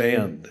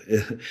understand.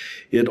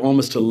 It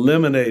almost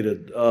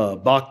eliminated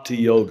bhakti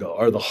yoga,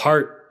 or the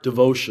heart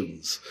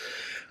devotions.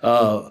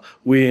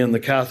 We in the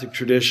Catholic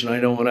tradition, I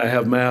know when I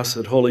have Mass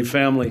at Holy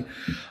Family,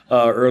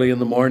 early in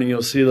the morning,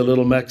 you'll see the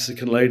little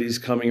Mexican ladies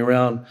coming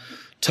around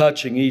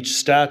touching each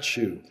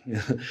statue.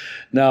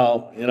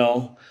 Now, you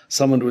know,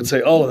 someone would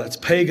say, oh, that's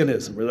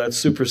paganism or that's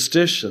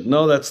superstition.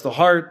 No, that's the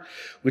heart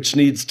which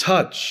needs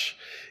touch.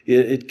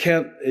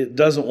 It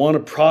doesn't want to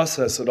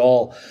process it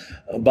all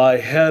by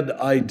head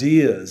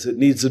ideas. It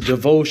needs a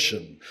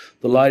devotion,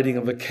 the lighting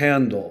of a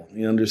candle,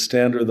 you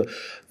understand, or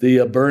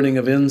the burning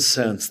of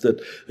incense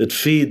that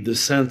feed the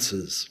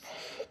senses.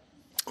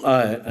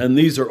 And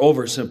these are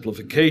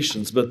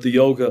oversimplifications, but the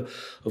yoga,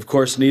 of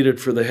course, needed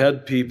for the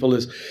head people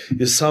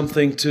is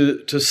something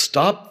to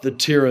stop the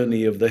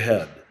tyranny of the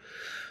head.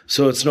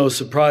 So it's no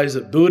surprise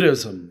that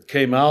Buddhism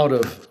came out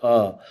of,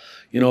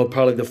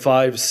 probably the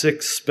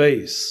 5-6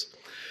 space,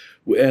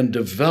 and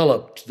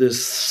developed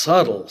this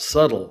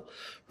subtle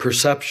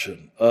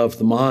perception of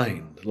the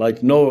mind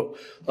like no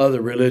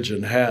other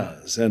religion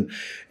has, and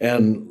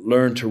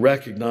learned to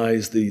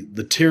recognize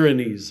the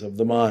tyrannies of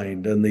the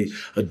mind and the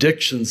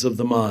addictions of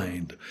the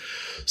mind.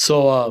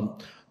 So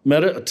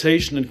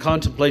meditation and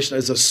contemplation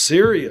is a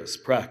serious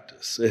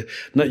practice.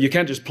 You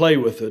can't just play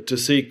with it to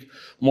seek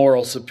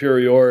moral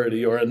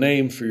superiority or a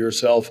name for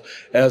yourself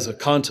as a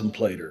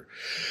contemplator.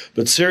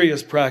 But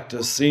serious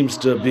practice seems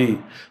to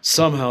be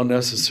somehow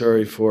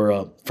necessary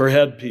for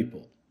head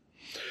people.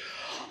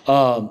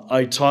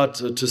 I taught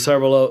to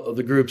several of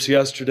the groups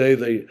yesterday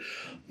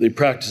the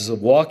practice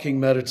of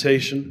walking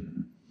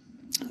meditation.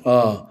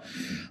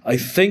 I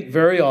think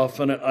very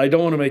often, I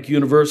don't want to make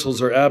universals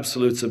or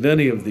absolutes of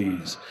any of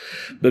these,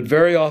 but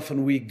very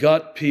often we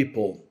gut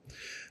people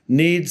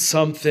need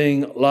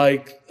something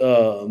like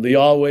the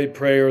Yahweh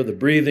prayer, the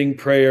breathing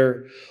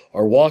prayer,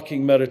 or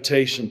walking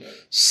meditation,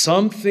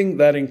 something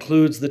that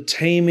includes the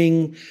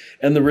taming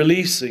and the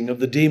releasing of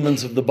the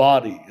demons of the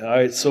body. All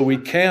right, so we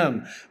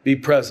can be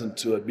present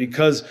to it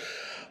because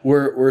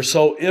we're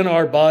so in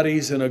our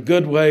bodies in a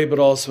good way, but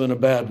also in a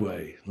bad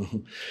way.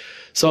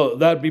 So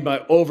that'd be my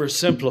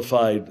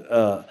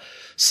oversimplified,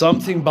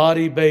 something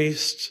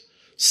body-based,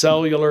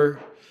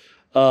 cellular,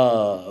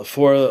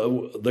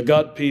 for the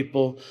gut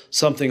people,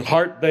 something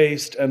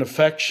heart-based and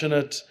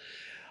affectionate,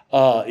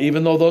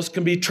 even though those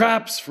can be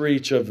traps for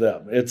each of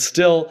them. It's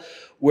still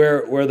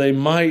where they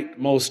might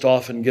most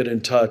often get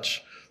in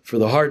touch for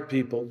the heart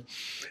people,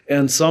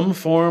 and some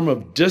form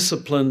of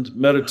disciplined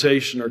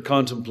meditation or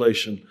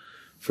contemplation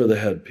for the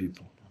head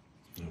people.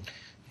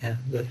 Yeah,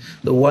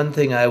 the one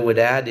thing I would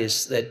add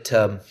is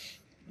that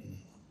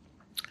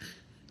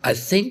I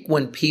think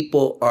when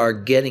people are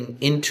getting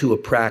into a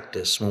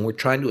practice, when we're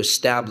trying to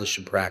establish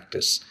a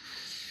practice,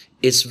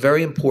 it's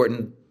very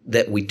important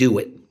that we do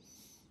it.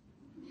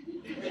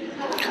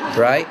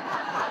 Right?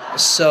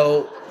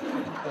 So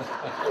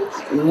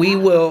we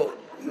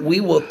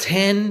will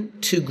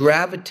tend to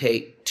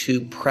gravitate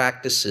to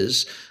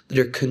practices that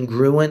are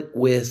congruent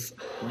with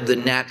the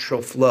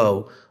natural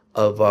flow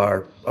of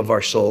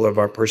our soul, of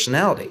our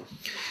personality.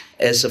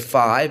 As a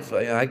 5,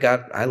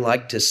 I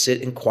like to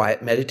sit in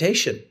quiet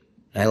meditation.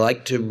 I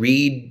like to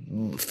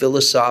read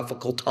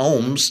philosophical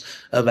tomes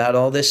about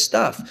all this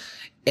stuff.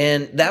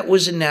 And that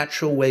was a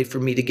natural way for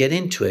me to get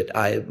into it.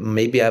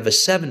 Maybe I have a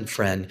 7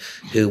 friend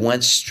who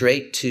went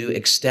straight to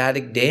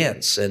ecstatic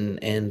dance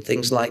and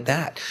things like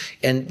that.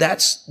 And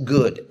that's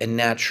good and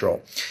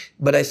natural.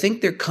 But I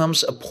think there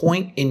comes a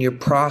point in your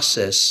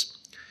process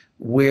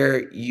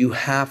where you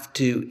have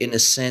to, in a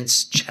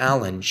sense,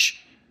 challenge.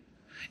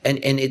 And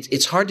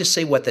it's hard to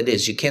say what that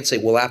is. You can't say,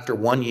 well, after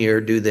 1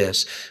 year, do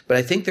this. But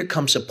I think there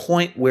comes a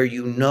point where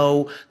you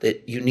know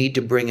that you need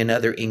to bring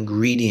another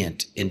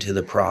ingredient into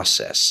the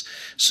process.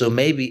 So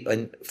maybe,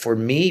 and for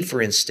me, for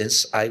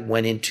instance, I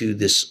went into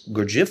this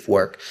Gurdjieff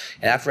work,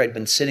 and after I'd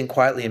been sitting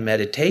quietly in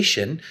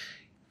meditation,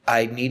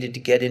 I needed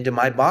to get into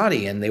my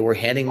body, and they were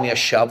handing me a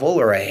shovel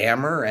or a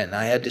hammer, and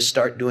I had to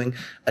start doing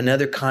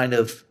another kind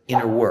of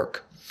inner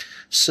work.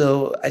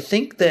 So I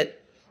think that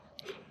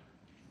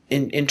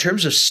in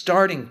terms of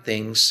starting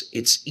things,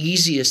 it's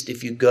easiest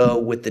if you go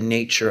with the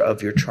nature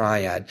of your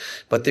triad.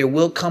 But there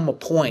will come a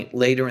point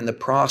later in the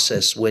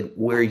process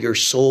where your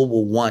soul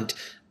will want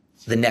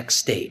the next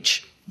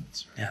stage.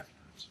 Yeah.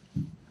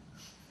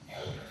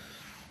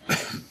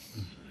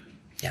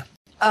 Yeah.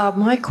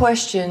 My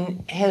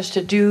question has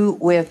to do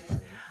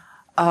with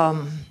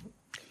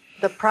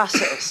the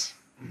process.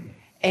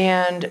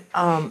 And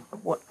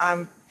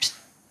I'm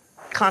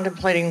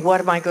contemplating,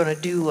 what am I going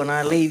to do when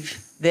I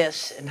leave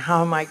this, and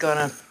how am I going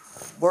to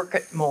work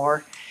it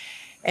more?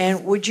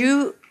 And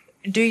do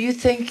you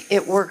think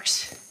it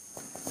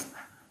works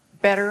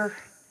better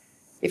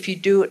if you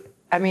do it,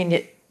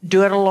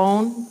 do it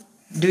alone,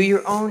 do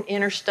your own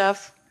inner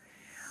stuff,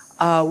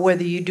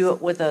 whether you do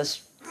it with a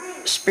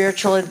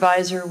spiritual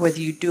advisor, whether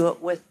you do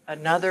it with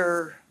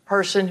another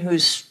person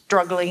who's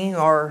struggling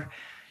or,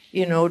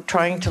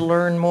 trying to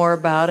learn more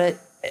about it?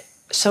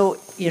 So,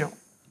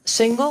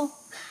 single,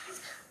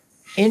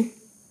 in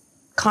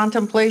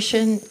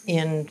contemplation,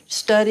 in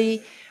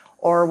study,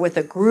 or with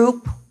a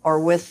group, or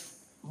with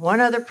one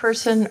other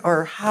person,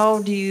 or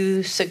how do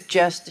you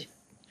suggest,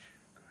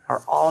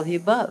 or all of the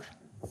above?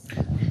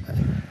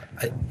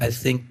 I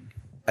think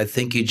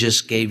you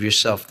just gave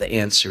yourself the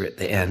answer at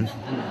the end.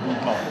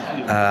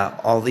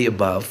 All the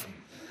above,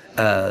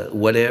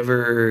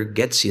 whatever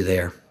gets you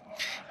there.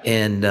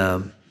 And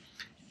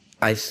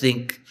I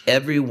think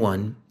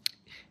everyone,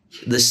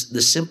 the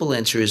simple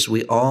answer is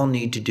we all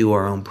need to do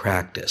our own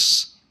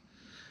practice.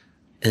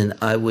 And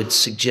I would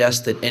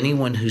suggest that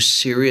anyone who's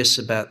serious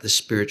about the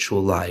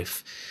spiritual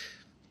life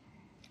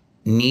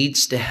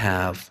needs to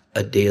have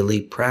a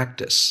daily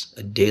practice,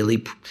 a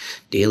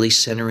daily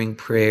centering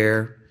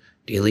prayer,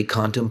 daily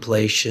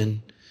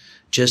contemplation,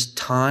 just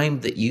time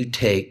that you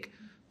take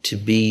to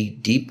be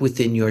deep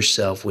within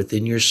yourself,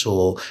 within your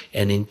soul,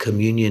 and in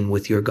communion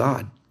with your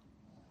God.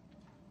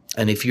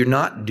 And if you're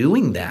not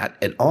doing that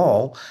at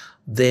all,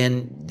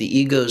 then the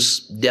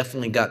ego's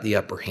definitely got the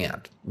upper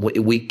hand.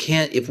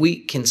 If we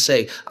can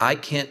say, I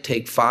can't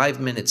take 5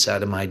 minutes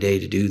out of my day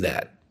to do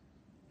that,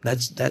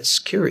 that's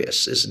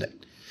curious, isn't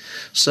it?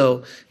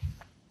 So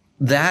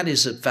that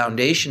is a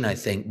foundation, I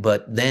think,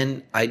 but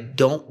then I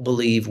don't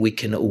believe we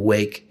can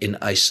awake in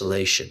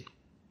isolation.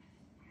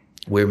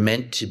 We're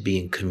meant to be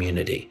in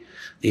community.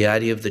 The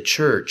idea of the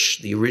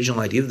church, the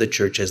original idea of the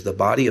church as the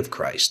body of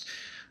Christ,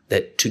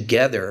 that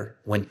together,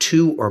 when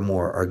 2 or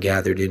more are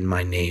gathered in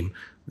my name,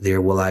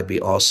 there will I be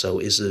also,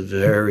 is a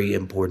very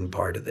important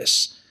part of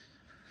this.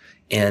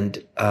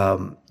 And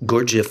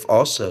Gurdjieff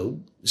also,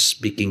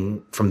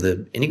 speaking from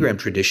the Enneagram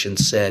tradition,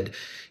 said,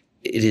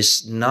 it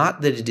is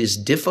not that it is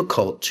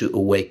difficult to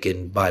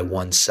awaken by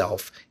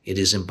oneself, it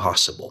is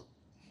impossible.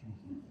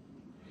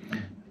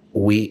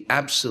 We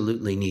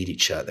absolutely need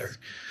each other.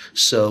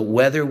 So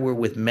whether we're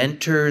with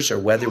mentors or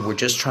whether we're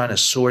just trying to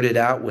sort it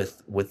out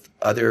with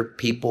other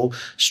people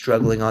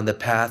struggling on the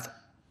path,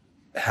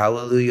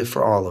 hallelujah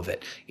for all of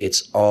it.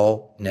 It's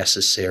all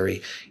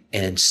necessary.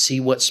 And see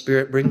what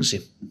Spirit brings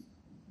you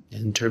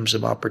in terms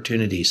of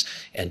opportunities,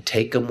 and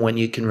take them when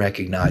you can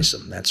recognize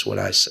them. That's what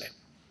I say.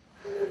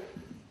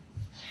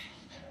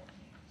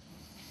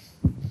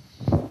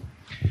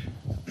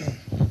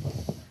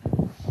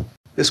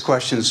 This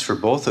question is for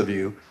both of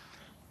you.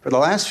 For the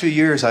last few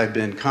years, I've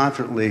been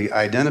confidently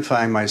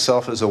identifying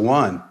myself as a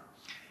 1.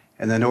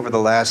 And then over the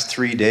last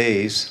 3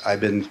 days,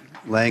 I've been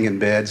laying in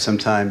bed,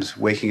 sometimes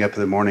waking up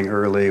in the morning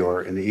early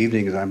or in the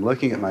evening, and I'm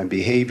looking at my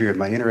behavior and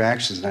my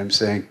interactions, and I'm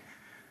saying,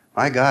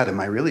 my God, am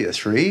I really a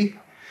 3?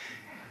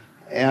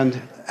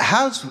 And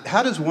how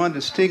does one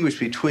distinguish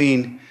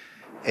between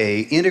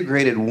a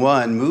integrated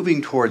 1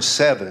 moving towards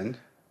 7,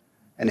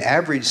 an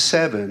average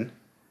 7,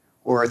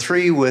 or a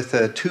 3 with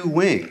a 2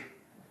 wing?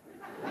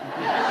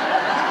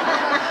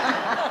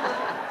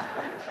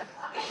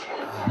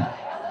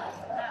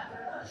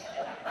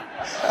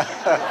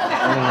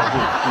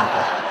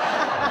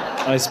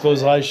 I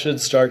suppose I should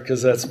start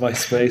because that's my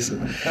space.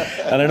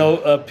 And I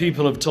know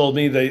people have told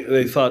me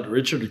they thought,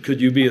 Richard,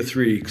 could you be a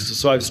 3?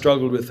 So I've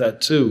struggled with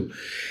that too.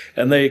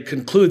 And they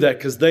conclude that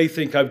because they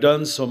think I've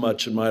done so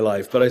much in my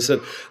life. But I said,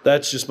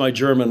 that's just my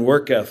German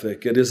work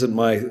ethic. It isn't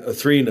my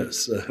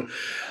 3-ness.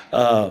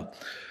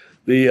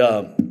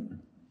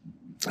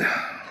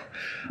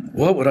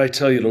 What would I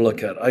tell you to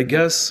look at? I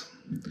guess,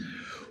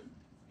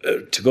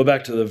 to go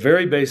back to the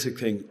very basic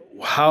thing,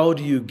 how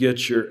do you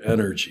get your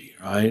energy,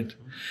 right?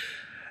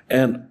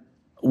 And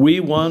we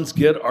ones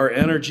get our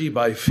energy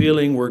by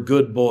feeling we're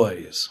good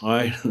boys,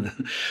 right?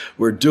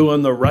 We're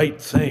doing the right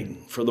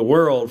thing for the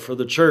world, for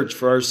the church,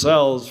 for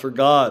ourselves, for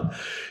God.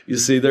 You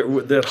see,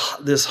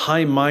 this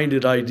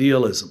high-minded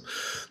idealism.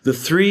 The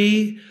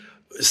 3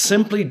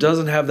 simply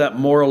doesn't have that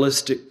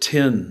moralistic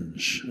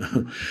tinge.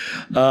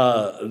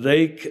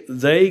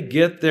 They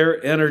get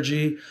their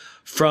energy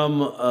from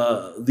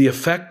the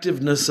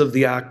effectiveness of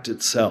the act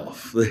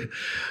itself,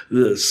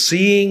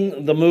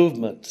 seeing the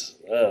movement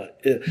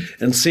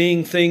and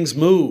seeing things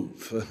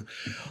move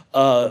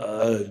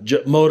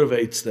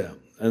motivates them.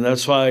 And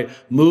that's why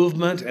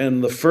movement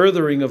and the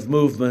furthering of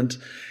movement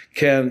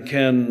can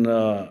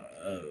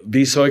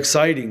be so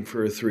exciting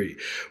for a 3.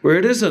 Where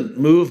it isn't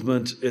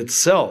movement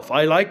itself.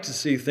 I like to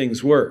see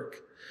things work.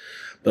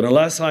 But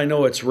unless I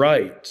know it's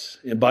right,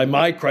 and by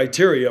my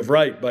criteria of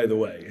right, by the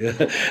way,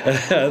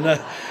 and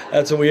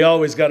that's what we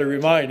always got to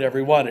remind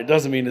everyone. It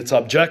doesn't mean it's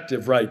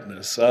objective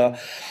rightness.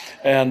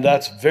 And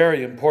that's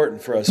very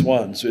important for us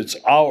ones. It's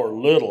our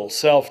little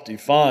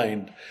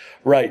self-defined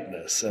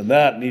rightness, and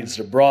that needs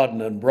to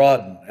broaden and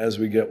broaden as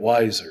we get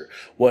wiser.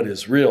 What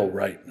is real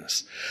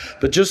rightness?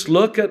 But just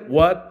look at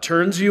what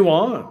turns you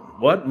on,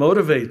 what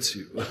motivates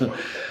you.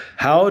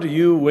 How do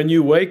you, when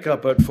you wake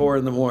up at 4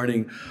 in the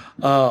morning,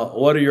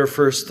 what are your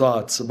first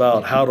thoughts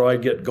about how do I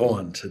get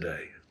going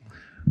today?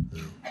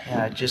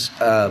 Yeah, just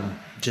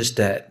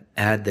to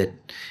add that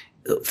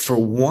for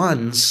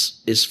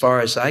ones, as far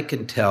as I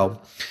can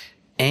tell,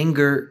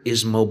 anger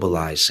is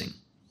mobilizing.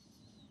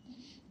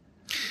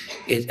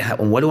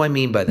 What do I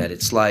mean by that?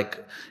 It's like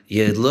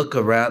you look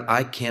around,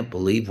 I can't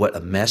believe what a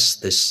mess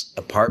this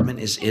apartment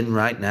is in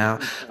right now.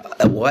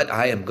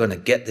 I am going to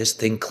get this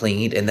thing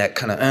cleaned, and that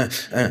kind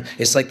of,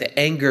 it's like the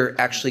anger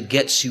actually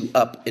gets you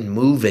up and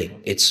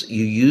moving.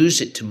 You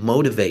use it to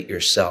motivate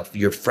yourself,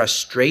 your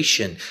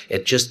frustration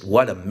at just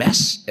what a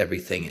mess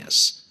everything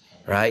is,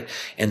 right?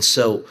 And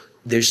so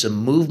there's a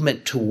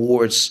movement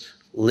towards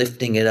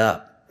lifting it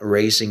up,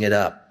 raising it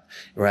up,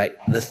 right?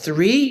 The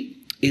 3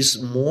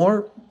 is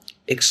more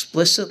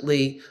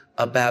explicitly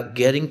about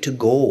getting to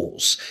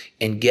goals,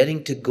 and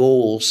getting to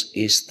goals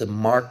is the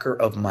marker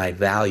of my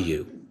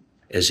value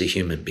as a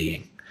human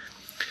being.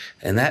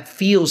 And that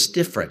feels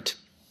different.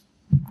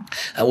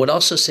 I would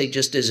also say,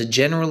 just as a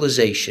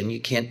generalization, you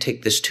can't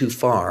take this too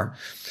far,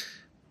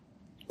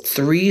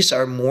 3s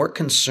are more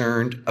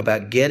concerned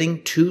about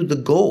getting to the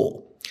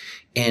goal.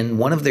 And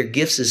one of their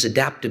gifts is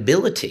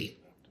adaptability.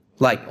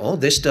 Like, oh,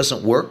 this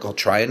doesn't work, I'll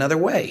try another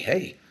way.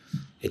 Hey,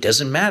 it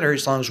doesn't matter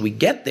as long as we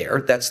get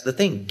there. That's the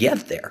thing,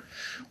 get there.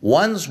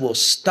 Ones will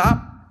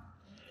stop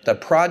the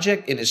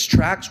project in its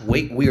tracks.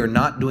 Wait, we are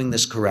not doing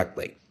this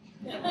correctly.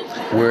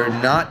 We're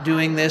not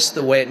doing this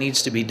the way it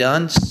needs to be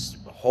done.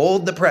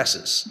 Hold the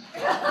presses,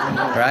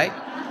 right?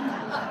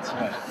 That's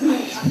right.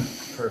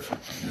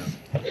 Perfect.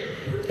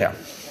 Yeah.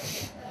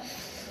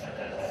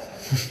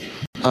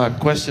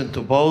 Question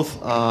to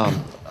both.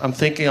 I'm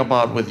thinking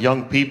about with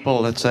young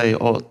people, let's say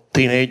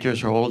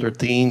teenagers or older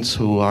teens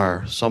who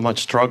are so much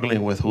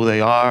struggling with who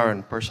they are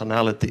and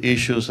personality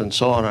issues and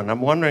so on. And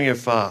I'm wondering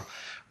if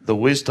the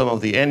wisdom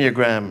of the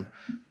Enneagram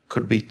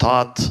could be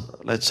taught,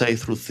 let's say,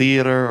 through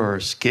theater or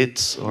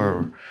skits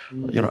or,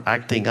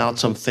 acting out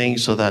some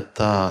things so that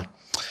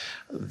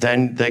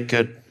then they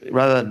could,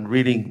 rather than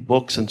reading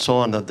books and so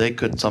on, that they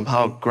could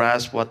somehow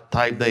grasp what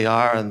type they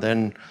are, and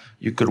then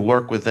you could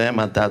work with them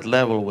at that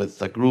level with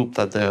the group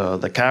that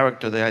the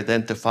character they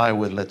identify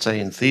with, let's say,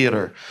 in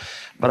theater.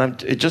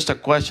 But it's just a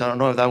question. I don't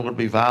know if that would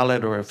be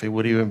valid or if it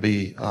would even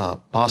be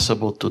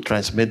possible to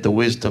transmit the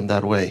wisdom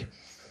that way.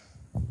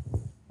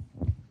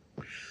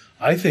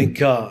 I think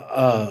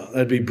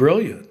that'd be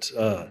brilliant.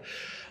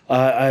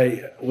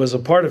 I was a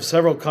part of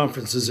several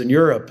conferences in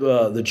Europe.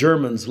 The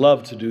Germans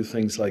love to do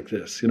things like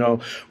this,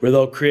 where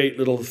they'll create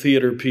little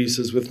theater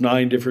pieces with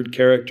 9 different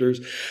characters.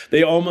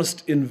 They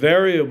almost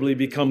invariably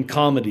become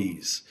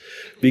comedies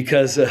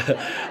because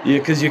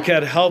you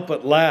can't help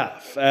but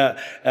laugh at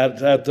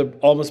the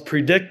almost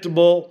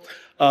predictable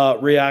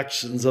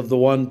reactions of the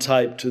one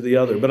type to the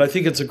other. But I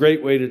think it's a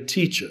great way to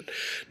teach it.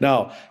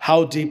 Now,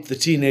 how deep the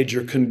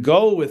teenager can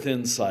go with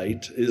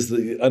insight is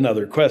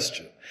another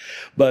question.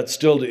 But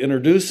still, to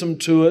introduce them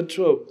to it,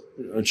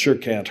 it sure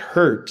can't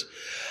hurt.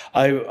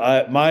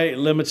 My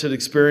limited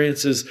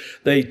experience is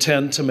they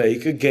tend to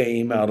make a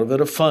game out of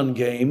it, a fun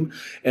game,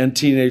 and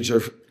teenagers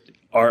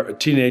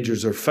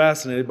are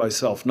fascinated by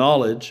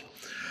self-knowledge,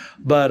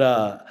 but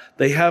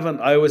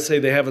I would say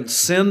they haven't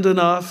sinned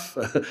enough,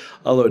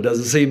 although it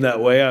doesn't seem that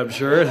way, I'm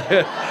sure.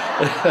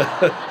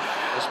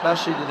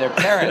 especially to their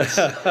parents.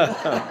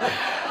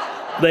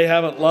 They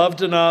haven't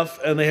loved enough,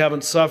 and they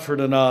haven't suffered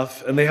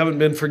enough, and they haven't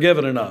been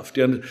forgiven enough.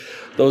 And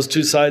those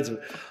two sides of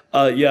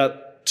it.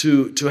 Yet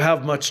to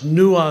have much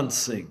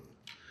nuancing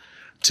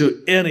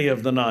to any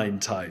of the 9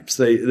 types,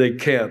 they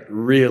can't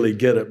really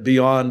get it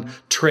beyond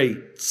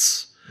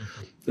traits.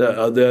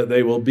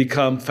 They will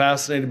become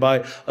fascinated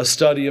by a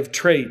study of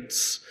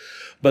traits,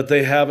 but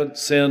they haven't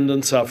sinned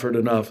and suffered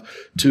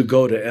enough to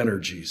go to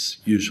energies,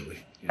 usually.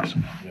 Yeah.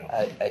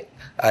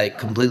 I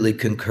completely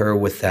concur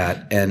with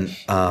that. And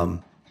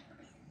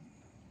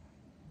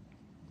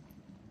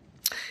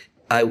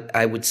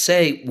I would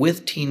say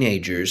with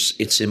teenagers,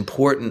 it's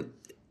important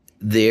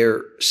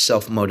their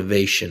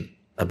self-motivation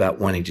about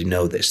wanting to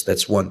know this.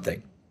 That's one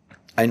thing.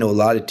 I know a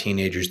lot of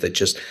teenagers that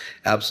just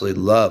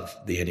absolutely love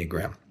the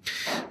Enneagram.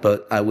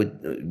 But I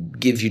would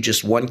give you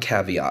just one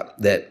caveat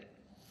that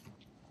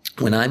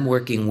when I'm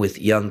working with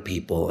young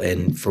people,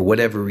 and for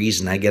whatever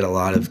reason, I get a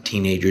lot of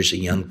teenagers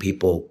and young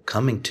people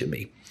coming to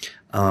me,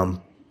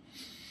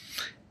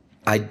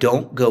 I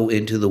don't go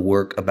into the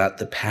work about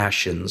the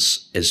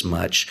passions as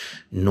much,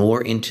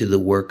 nor into the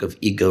work of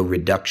ego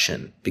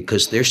reduction,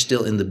 because they're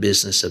still in the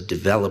business of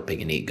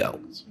developing an ego.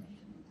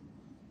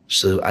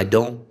 So I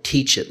don't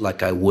teach it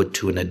like I would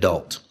to an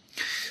adult.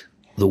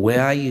 The way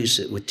I use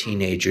it with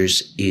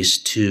teenagers is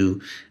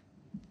to,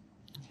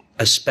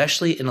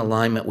 especially in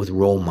alignment with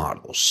role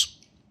models,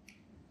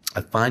 I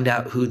find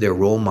out who their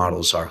role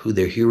models are, who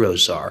their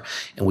heroes are,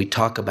 and we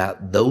talk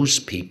about those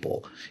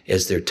people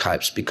as their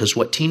types, because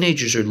what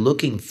teenagers are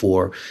looking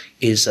for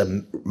is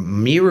a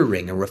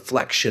mirroring, a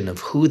reflection of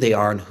who they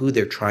are and who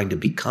they're trying to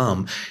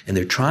become, and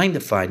they're trying to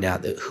find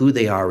out that who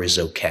they are is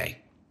okay.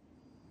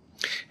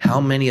 How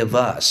many of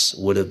us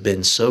would have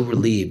been so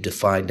relieved to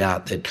find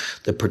out that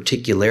the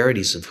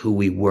particularities of who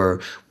we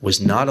were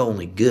was not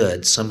only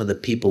good, some of the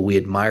people we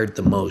admired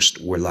the most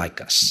were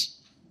like us,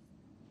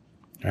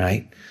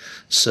 right?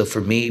 So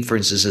for me, for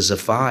instance, as a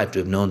 5, to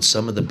have known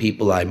some of the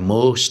people I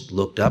most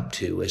looked up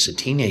to as a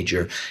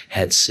teenager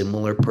had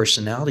similar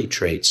personality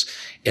traits,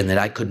 and that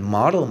I could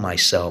model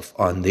myself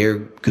on their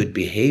good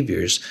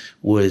behaviors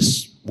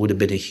would have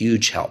been a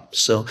huge help.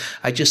 So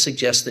I just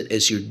suggest that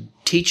as you're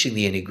teaching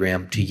the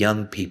Enneagram to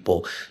young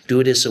people, do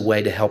it as a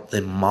way to help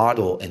them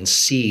model and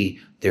see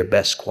their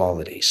best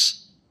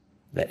qualities.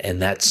 And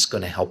that's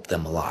going to help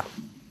them a lot.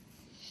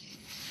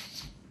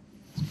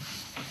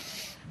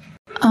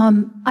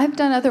 I've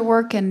done other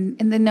work in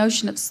the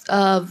notion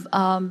of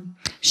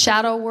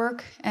shadow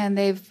work, and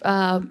they've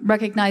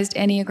recognized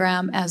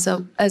Enneagram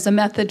as a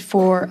method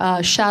for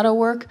shadow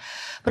work.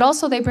 But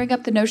also they bring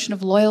up the notion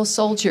of loyal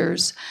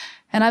soldiers.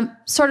 And I'm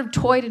sort of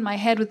toyed in my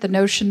head with the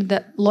notion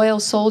that loyal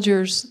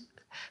soldiers,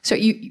 so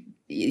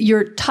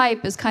your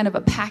type is kind of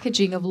a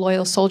packaging of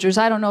loyal soldiers.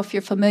 I don't know if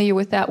you're familiar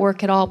with that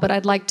work at all, but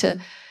I'd like to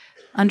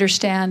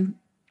understand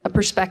a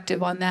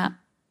perspective on that.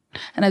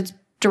 And it's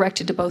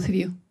directed to both of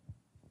you.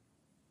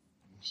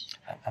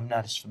 I'm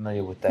not as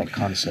familiar with that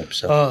concept.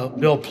 So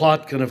Bill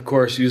Plotkin, of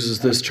course,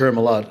 uses this term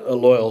a lot, a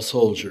loyal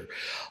soldier.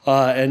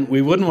 And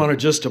we wouldn't want to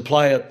just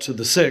apply it to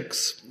the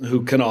 6,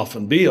 who can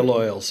often be a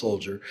loyal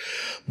soldier.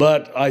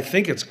 But I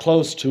think it's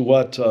close to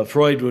what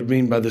Freud would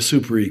mean by the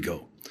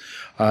superego,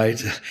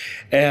 right?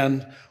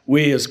 And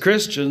we as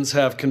Christians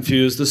have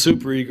confused the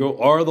superego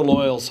or the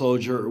loyal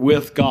soldier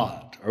with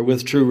God, or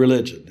with true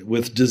religion,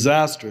 with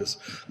disastrous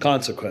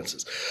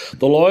consequences.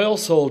 The loyal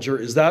soldier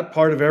is that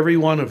part of every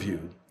one of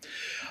you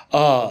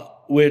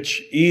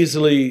which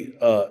easily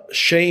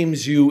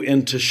shames you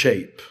into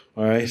shape,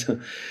 all right?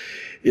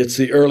 It's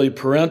the early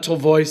parental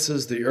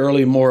voices, the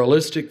early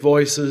moralistic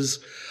voices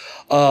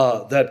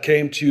that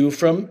came to you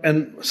from,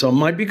 and some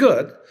might be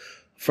good,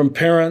 from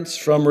parents,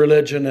 from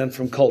religion, and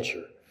from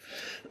culture.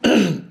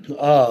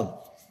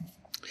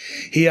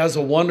 He has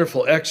a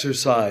wonderful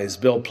exercise,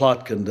 Bill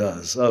Plotkin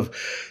does,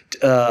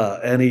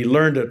 and he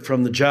learned it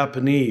from the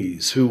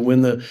Japanese, who,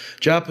 when the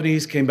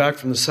Japanese came back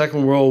from the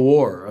Second World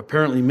War,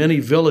 apparently many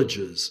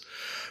villages,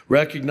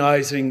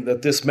 recognizing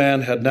that this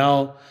man had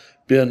now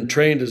been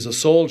trained as a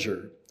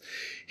soldier,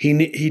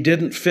 he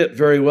didn't fit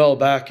very well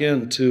back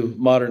into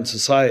modern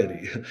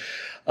society.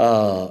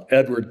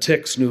 Edward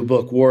Tick's new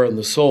book, War and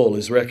the Soul,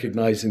 is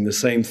recognizing the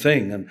same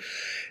thing,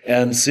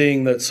 and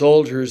seeing that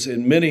soldiers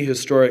in many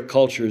historic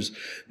cultures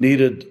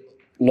needed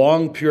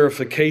long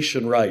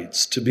purification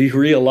rites to be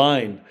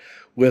realigned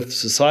with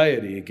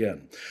society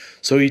again.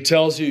 So he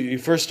tells you, you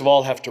first of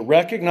all have to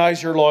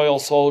recognize your loyal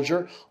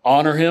soldier,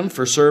 honor him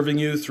for serving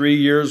you 3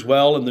 years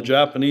well in the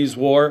Japanese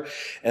War,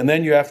 and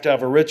then you have to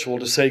have a ritual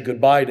to say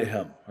goodbye to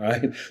him,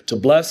 right? To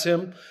bless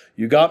him.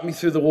 You got me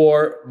through the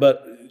war,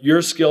 but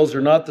your skills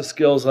are not the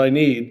skills I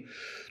need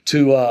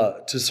to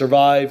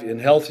survive in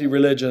healthy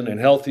religion and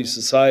healthy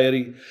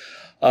society.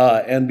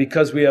 And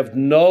because we have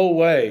no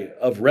way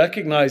of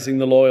recognizing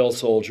the loyal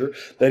soldier,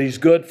 that he's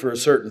good for a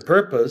certain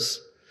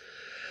purpose,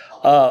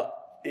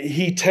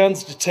 he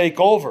tends to take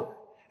over.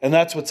 And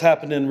that's what's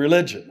happened in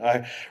religion.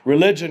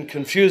 Religion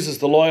confuses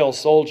the loyal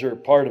soldier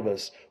part of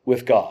us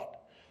with God.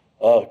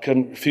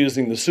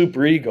 confusing the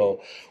superego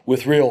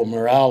with real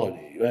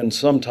morality. And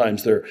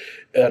sometimes they're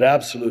at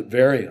absolute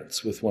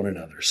variance with one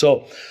another.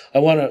 So I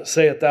want to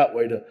say it that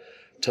way to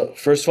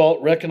first of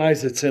all,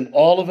 recognize it's in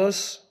all of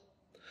us,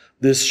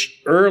 this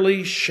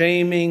early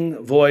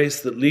shaming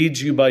voice that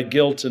leads you by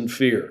guilt and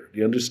fear. Do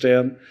you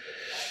understand?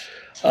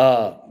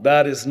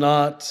 That is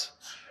not,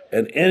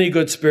 and any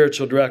good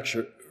spiritual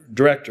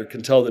director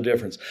can tell the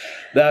difference.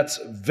 That's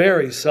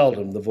very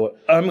seldom the voice.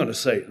 I'm going to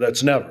say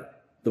that's never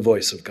the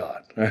voice of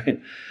God.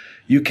 Right?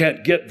 You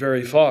can't get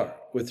very far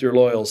with your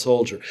loyal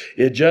soldier.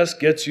 It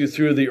just gets you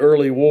through the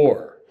early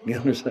war. You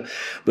understand?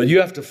 But you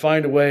have to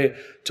find a way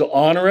to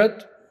honor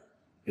it.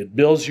 It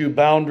builds you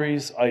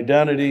boundaries,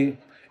 identity,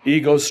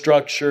 ego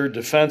structure,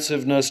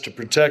 defensiveness to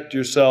protect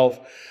yourself.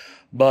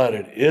 But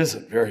it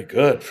isn't very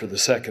good for the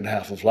second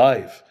half of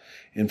life.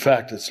 In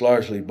fact, it's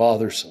largely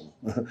bothersome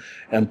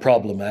and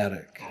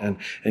problematic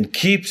and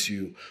keeps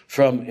you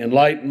from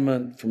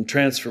enlightenment, from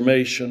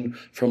transformation,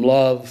 from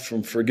love,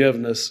 from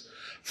forgiveness,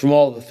 from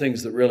all the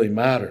things that really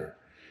matter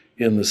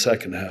in the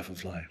second half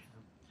of life.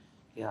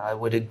 Yeah, I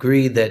would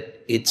agree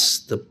that it's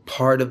the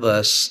part of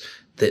us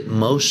that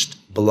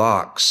most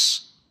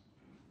blocks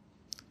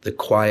the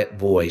quiet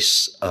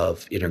voice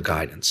of inner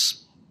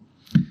guidance.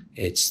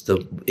 It's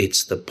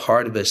the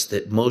part of us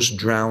that most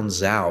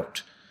drowns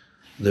out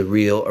the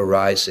real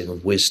arising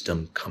of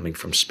wisdom coming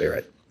from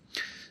Spirit.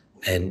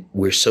 And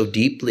we're so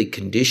deeply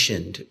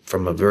conditioned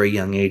from a very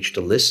young age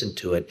to listen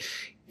to it.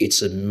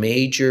 It's a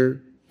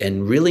major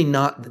and really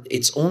not,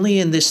 it's only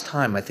in this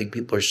time I think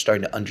people are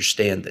starting to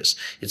understand this.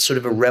 It's sort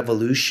of a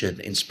revolution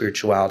in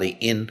spirituality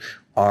in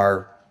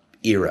our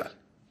era,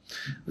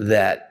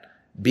 that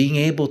being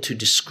able to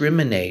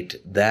discriminate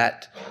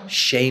that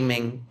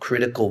shaming,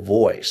 critical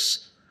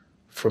voice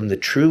from the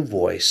true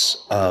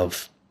voice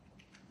of,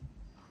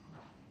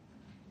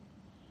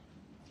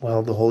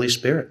 well, the Holy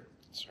Spirit.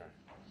 That's right.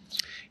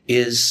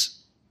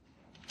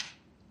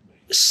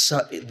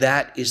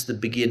 That is the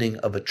beginning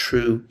of a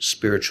true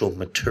spiritual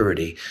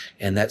maturity,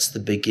 and that's the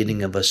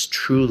beginning of us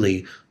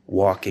truly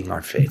walking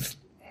our faith.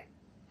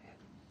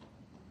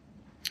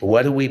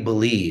 What do we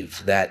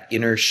believe, that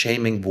inner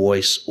shaming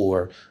voice,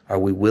 or are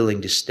we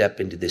willing to step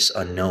into this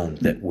unknown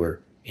that we're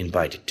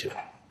invited to?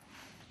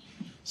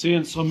 See,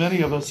 and so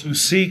many of us who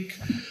seek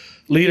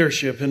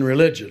leadership in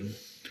religion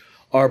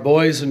are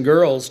boys and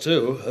girls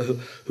too,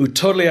 who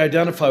totally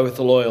identify with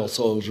the loyal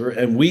soldier,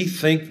 and we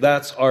think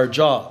that's our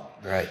job.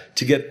 Right.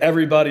 To get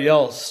everybody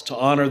else to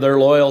honor their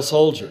loyal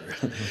soldier.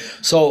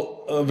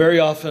 So very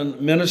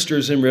often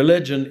ministers in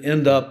religion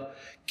end up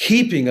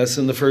keeping us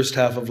in the first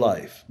half of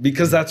life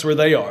because that's where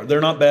they are.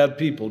 They're not bad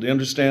people. Do you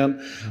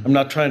understand? I'm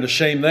not trying to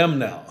shame them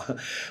now,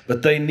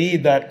 but they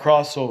need that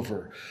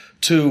crossover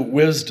to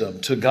wisdom,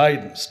 to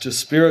guidance, to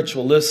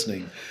spiritual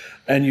listening.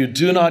 And you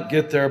do not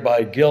get there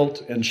by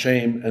guilt and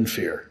shame and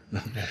fear.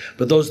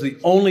 But those are the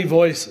only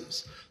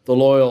voices the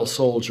loyal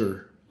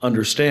soldier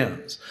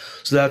understands.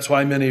 So that's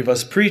why many of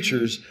us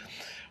preachers,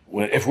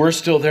 if we're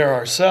still there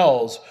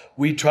ourselves,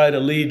 we try to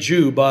lead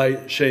you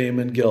by shame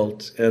and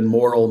guilt and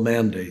moral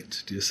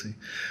mandate, do you see?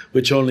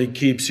 Which only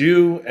keeps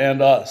you and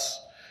us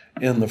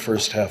in the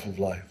first half of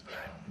life.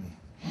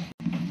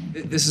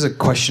 This is a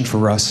question for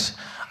Russ.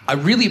 I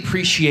really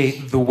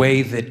appreciate the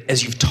way that,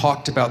 as you've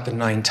talked about the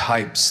 9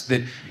 types,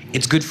 that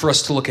it's good for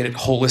us to look at it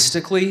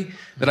holistically,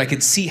 that I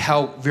could see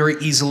how very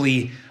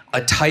easily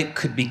a type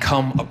could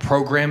become a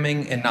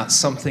programming and not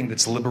something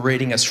that's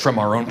liberating us from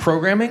our own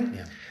programming.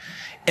 Yeah.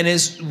 And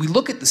as we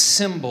look at the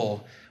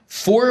symbol,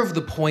 4 of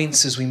the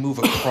points as we move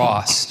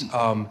across,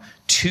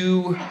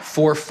 2,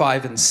 4,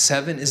 5, and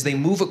 7, as they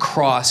move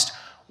across,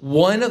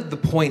 one of the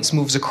points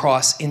moves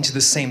across into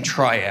the same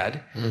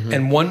triad,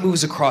 and one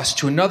moves across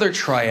to another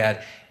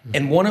triad,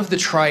 and one of the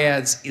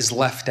triads is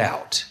left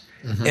out.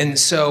 And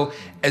so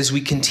as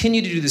we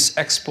continue to do this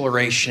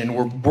exploration,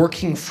 we're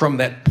working from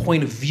that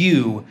point of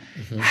view,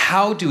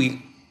 how do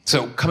we,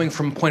 so coming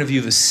from a point of view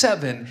of the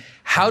 7,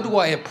 how do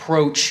I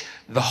approach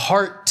the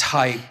heart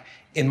type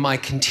in my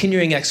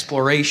continuing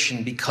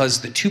exploration,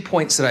 because the 2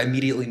 points that I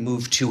immediately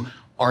move to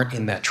aren't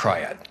in that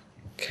triad?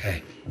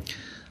 Okay.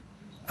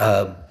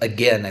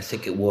 Again, I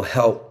think it will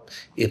help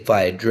if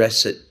I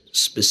address it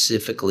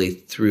specifically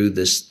through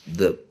this,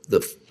 the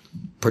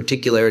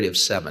particularity of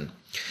 7.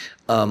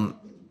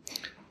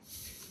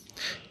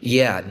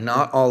 Yeah,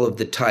 not all of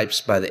the types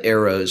by the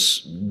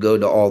arrows go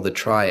to all the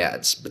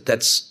triads, but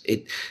that's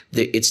it.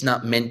 It's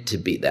not meant to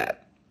be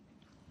that.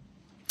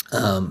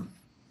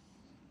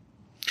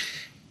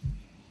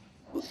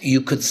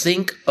 You could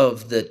think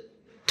of the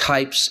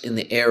types in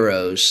the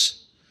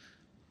arrows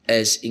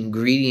as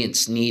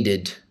ingredients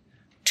needed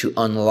to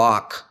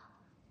unlock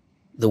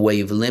the way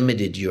you've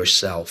limited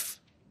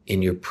yourself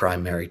in your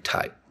primary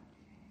type.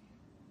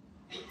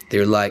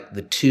 They're like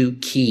the 2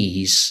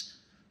 keys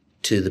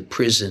to the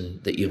prison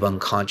that you've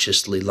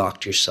unconsciously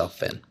locked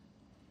yourself in.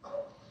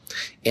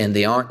 And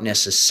they aren't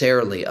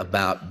necessarily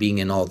about being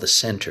in all the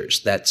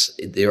centers.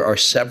 There are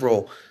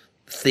several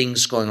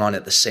things going on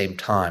at the same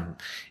time.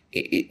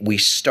 We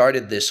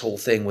started this whole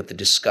thing with the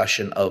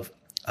discussion of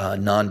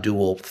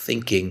non-dual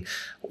thinking.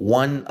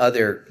 One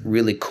other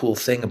really cool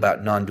thing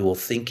about non-dual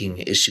thinking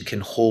is you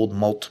can hold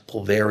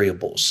multiple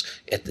variables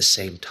at the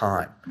same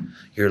time.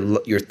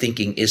 Your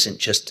thinking isn't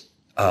just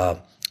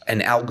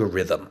an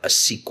algorithm, a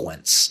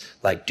sequence,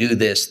 like do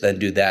this, then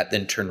do that,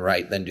 then turn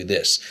right, then do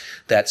this.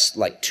 That's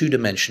like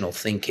two-dimensional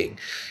thinking.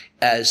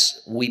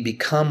 As we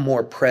become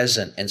more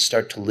present and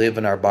start to live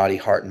in our body,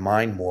 heart, and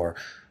mind more,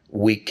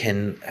 we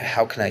can,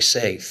 how can I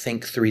say,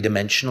 think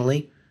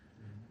three-dimensionally.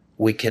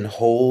 We can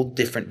hold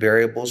different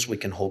variables. We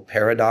can hold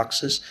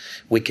paradoxes.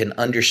 We can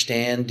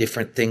understand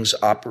different things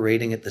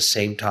operating at the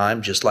same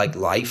time, just like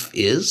life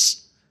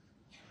is,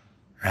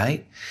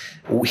 right?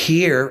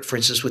 Here, for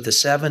instance, with the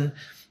 7,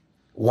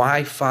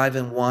 why 5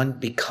 and 1?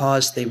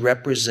 Because they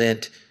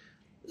represent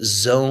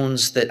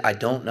zones that I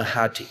don't know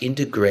how to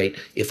integrate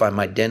if I'm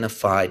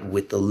identified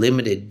with the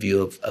limited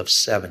view of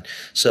 7.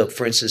 So,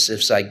 for instance,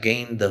 if I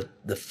gain the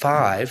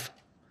 5,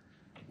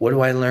 what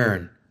do I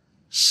learn?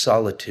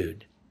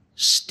 Solitude,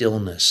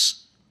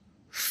 stillness,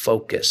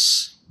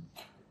 focus,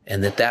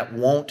 and that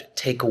won't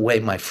take away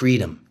my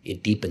freedom.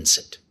 It deepens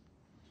it.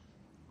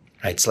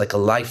 Right? It's like a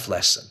life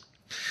lesson.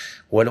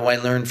 What do I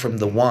learn from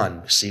the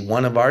 1? See,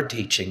 one of our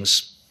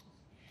teachings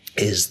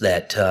is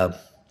that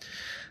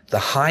the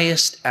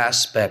highest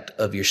aspect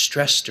of your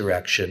stress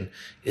direction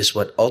is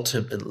what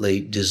ultimately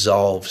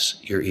dissolves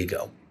your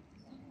ego.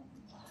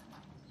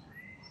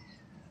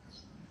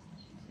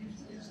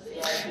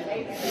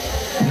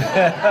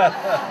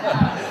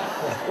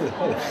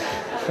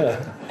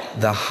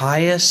 The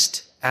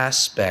highest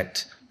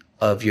aspect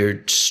of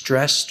your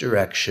stress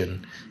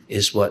direction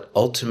is what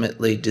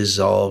ultimately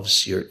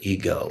dissolves your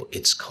ego.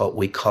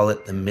 We call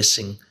it the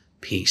missing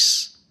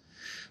piece.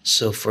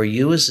 So for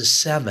you as a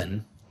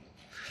 7,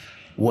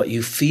 what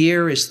you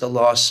fear is the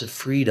loss of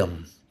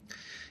freedom,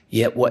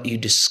 yet what you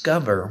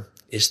discover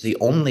is the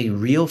only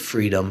real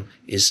freedom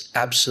is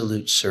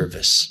absolute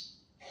service,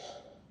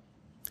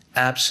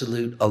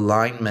 absolute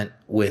alignment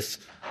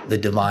with the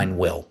divine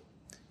will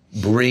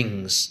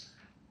brings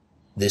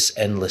this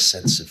endless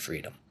sense of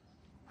freedom,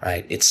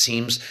 right? It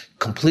seems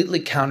completely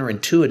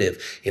counterintuitive.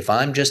 If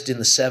I'm just in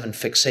the 7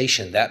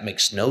 fixation, that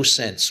makes no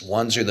sense.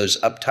 1s are those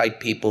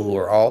uptight people who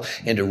are all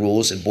into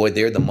rules, and boy,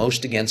 they're the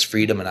most against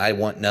freedom, and I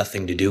want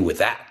nothing to do with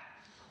that,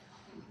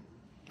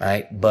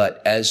 right?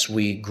 But as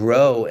we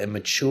grow and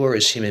mature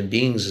as human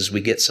beings, as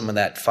we get some of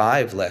that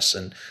 5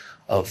 lesson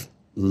of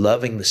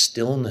loving the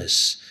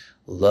stillness,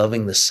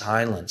 loving the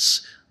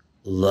silence,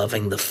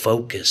 loving the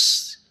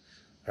focus,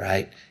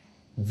 right?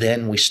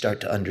 Then we start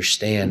to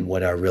understand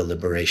what our real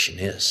liberation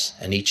is.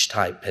 And each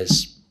type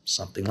has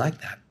something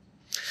like that.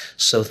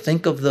 So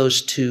think of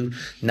those 2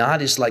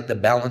 not as like the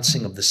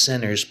balancing of the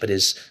centers, but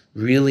as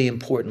really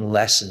important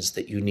lessons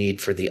that you need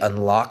for the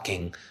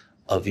unlocking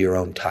of your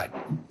own type.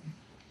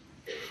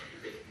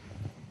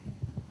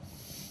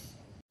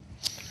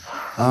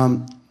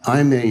 I'm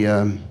in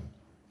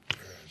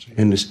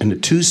the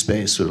 2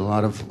 space with a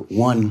lot of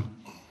 1,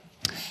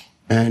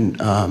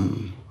 and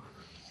I'm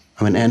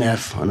an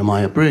NF on a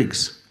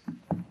Myers-Briggs.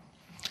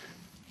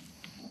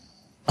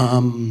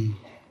 Been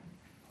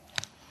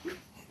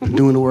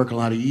doing the work a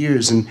lot of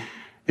years, and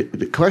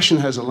the question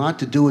has a lot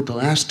to do with the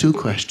last 2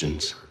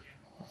 questions.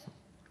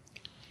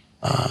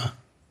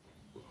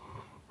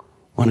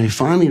 When I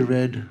finally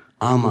read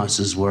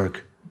Almas's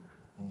work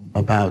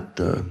about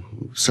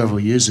several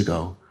years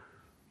ago,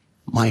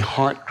 my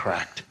heart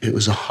cracked. It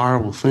was a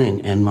horrible thing,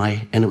 and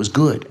it was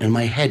good, and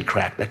my head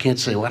cracked. I can't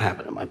say what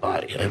happened in my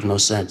body. I have no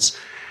sense.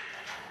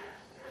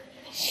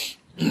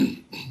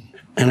 And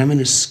I'm in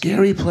a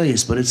scary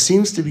place, but it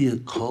seems to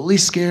be wholly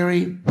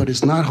scary, but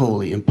it's not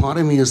holy. And part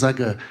of me is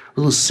like a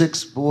little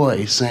 6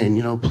 boy saying,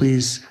 you know,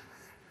 please,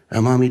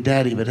 mommy,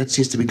 daddy, but that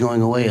seems to be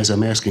going away as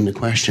I'm asking the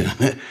question.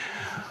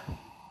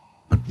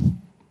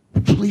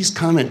 but please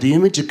comment. The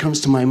image that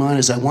comes to my mind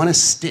is I want a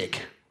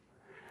stick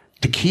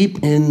to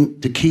keep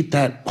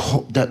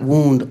that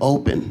wound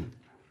open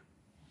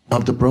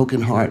of the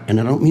broken heart. And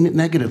I don't mean it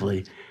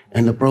negatively,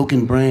 and the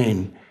broken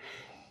brain.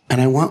 And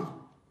I want,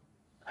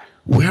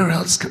 where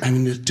else?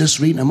 Just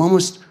reading, I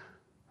want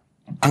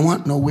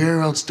to know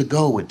where else to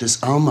go with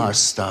this Almas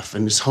stuff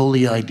and this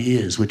holy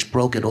ideas, which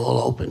broke it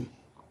all open.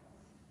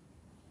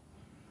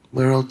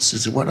 Where else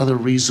is it? What other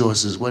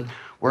resources? What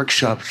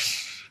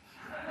workshops?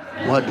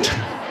 What?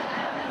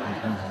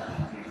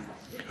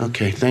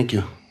 Okay, thank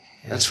you.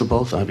 That's for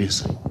both,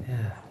 obviously.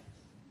 Yeah.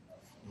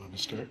 You want to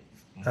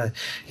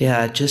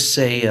start? Just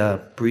say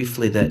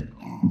briefly that,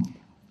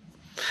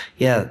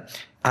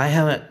 I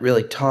haven't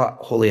really taught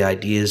holy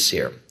ideas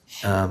here.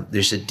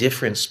 There's a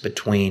difference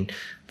between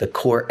the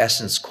core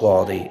essence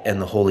quality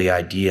and the holy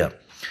idea.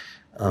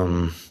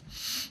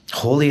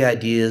 Holy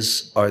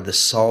ideas are the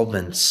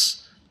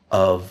solvents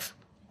of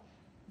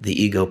the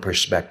ego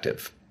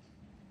perspective,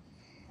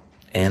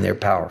 and they're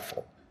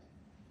powerful.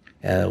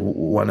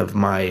 One of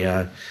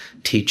my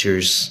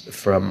teachers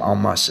from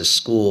Almas's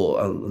school,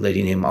 a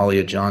lady named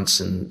Alia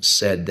Johnson,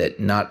 said that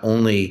not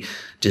only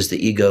does the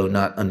ego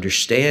not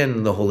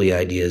understand the holy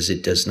ideas,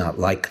 it does not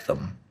like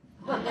them.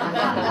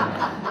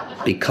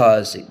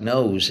 because it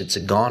knows it's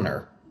a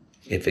goner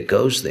if it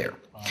goes there.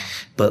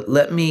 But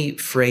let me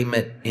frame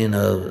it in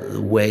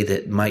a way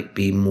that might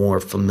be more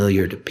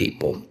familiar to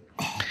people.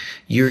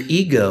 Your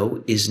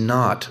ego is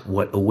not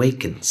what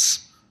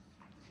awakens.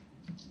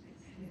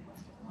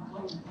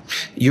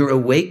 Your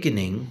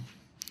awakening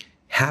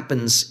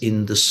happens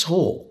in the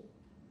soul.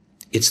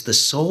 It's the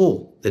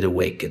soul that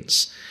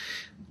awakens.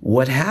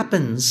 What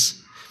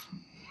happens,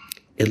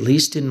 at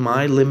least in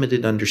my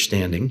limited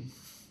understanding,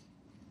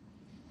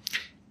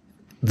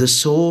 the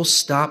soul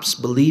stops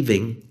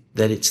believing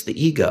that it's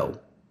the ego,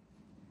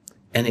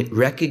 and it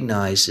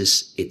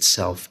recognizes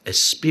itself as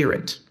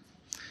spirit.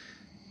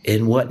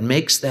 And what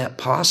makes that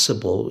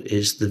possible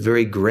is the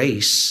very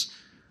grace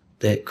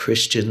that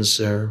Christians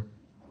are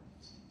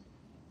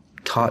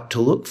taught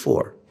to look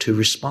for, to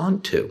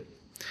respond to.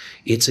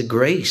 It's a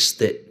grace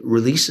that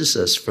releases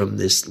us from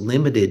this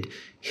limited,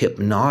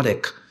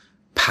 hypnotic,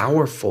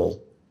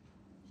 powerful,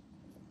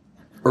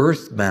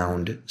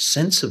 earthbound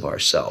sense of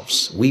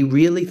ourselves. We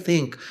really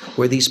think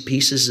we're these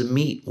pieces of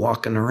meat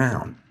walking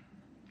around.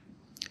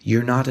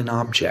 You're not an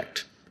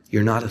object.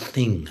 You're not a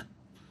thing.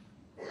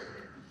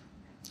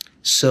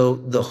 So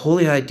the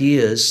holy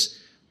ideas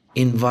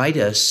invite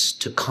us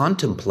to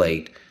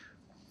contemplate,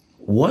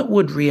 what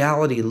would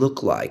reality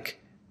look like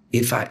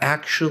if I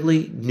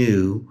actually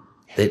knew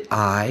that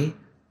I,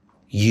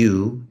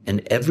 you,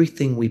 and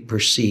everything we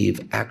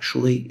perceive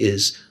actually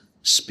is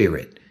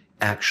spirit,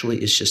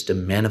 actually is just a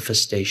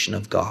manifestation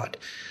of God.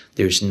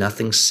 There's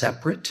nothing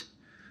separate.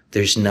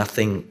 There's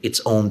nothing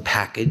its own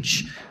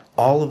package.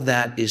 All of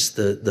that is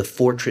the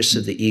fortress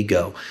of the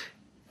ego.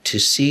 To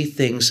see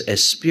things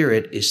as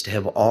spirit is to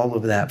have all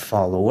of that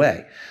fall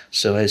away.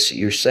 So as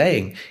you're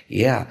saying,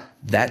 yeah,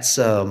 that's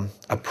a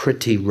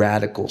pretty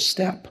radical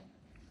step.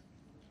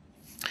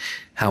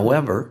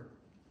 However,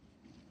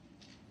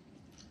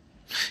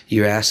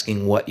 you're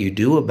asking what you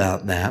do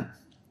about that.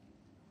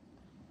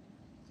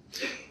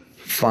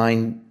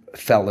 Find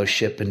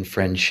fellowship and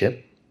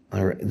friendship,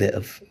 or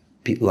of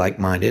people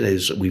like-minded,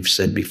 as we've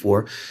said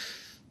before.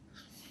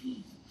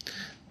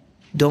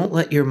 Don't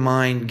let your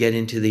mind get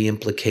into the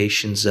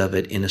implications of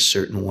it in a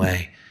certain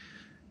way.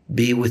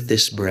 Be with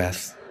this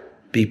breath.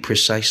 Be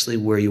precisely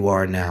where you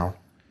are now,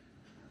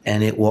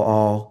 and it will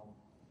all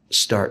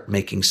start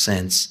making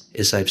sense.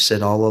 As I've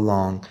said all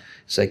along,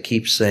 as I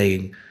keep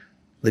saying,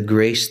 the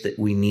grace that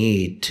we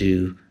need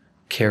to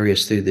carry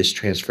us through this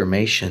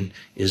transformation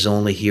is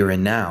only here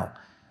and now.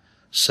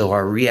 So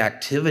our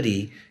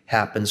reactivity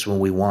happens when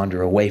we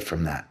wander away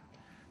from that.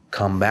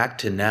 Come back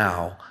to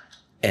now,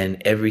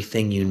 and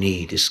everything you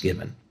need is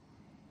given.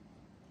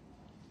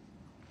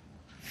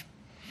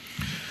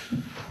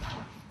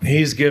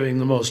 He's giving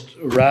the most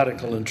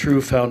radical and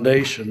true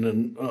foundation,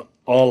 and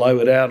all I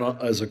would add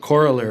as a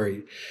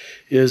corollary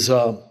is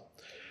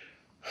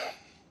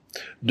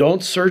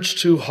don't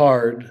search too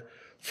hard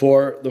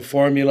for the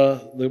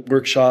formula, the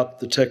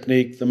workshop, the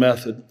technique, the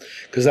method,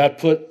 because that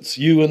puts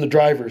you in the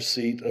driver's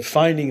seat of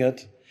finding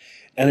it,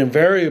 and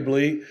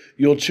invariably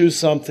you'll choose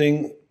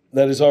something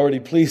that is already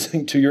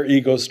pleasing to your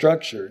ego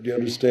structure. Do you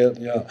understand?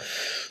 Yeah.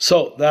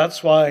 So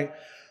that's why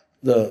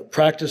the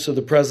practice of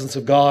the presence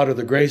of God, or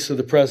the grace of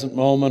the present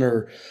moment,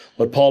 or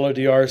what Paula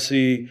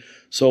D'Arcy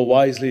so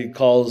wisely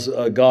calls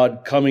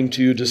God coming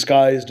to you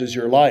disguised as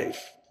your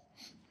life,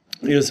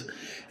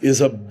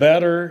 is a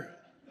better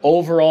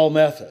overall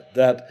method.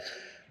 That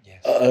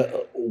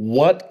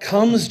what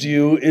comes to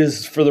you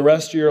is for the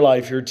rest of your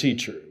life your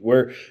teacher,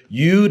 where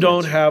you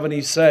don't have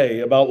any say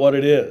about what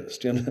it is.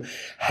 You know,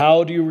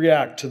 how do you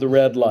react to the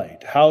red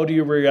light? How do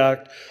you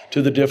react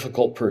to the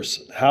difficult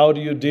person? How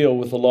do you deal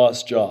with the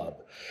lost job?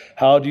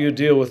 How do you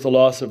deal with the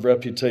loss of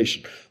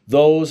reputation?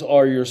 Those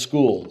are your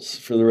schools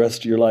for the rest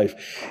of your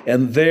life.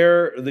 And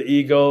there, the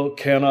ego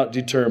cannot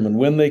determine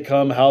when they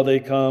come,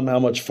 how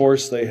much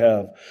force they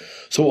have.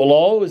 So it will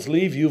always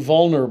leave you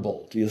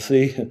vulnerable, do you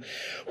see?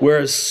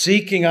 Whereas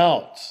seeking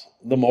out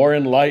the more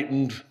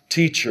enlightened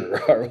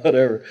teacher or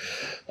whatever,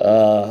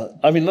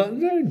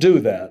 do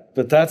that,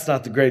 but that's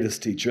not the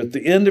greatest teacher. At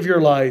the end of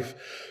your life,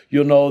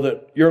 you'll know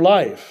that your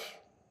life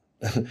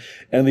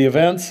and the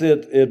events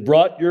it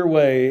brought your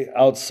way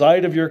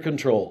outside of your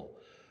control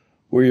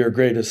were your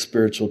greatest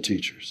spiritual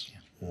teachers.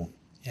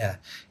 Yeah.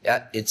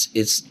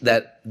 It's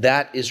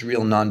that is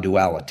real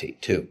non-duality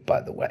too,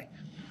 by the way.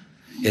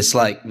 It's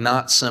like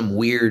not some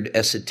weird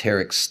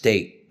esoteric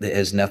state that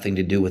has nothing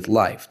to do with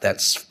life.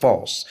 That's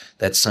false.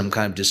 That's some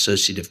kind of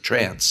dissociative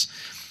trance.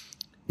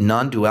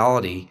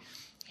 Non-duality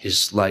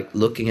is like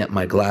looking at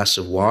my glass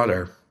of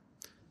water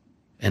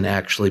and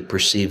actually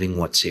perceiving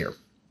what's here.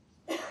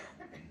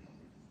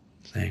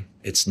 Okay?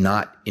 It's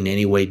not in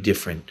any way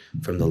different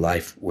from the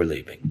life we're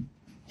leaving.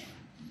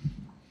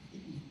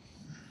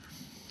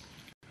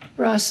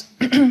 Russ,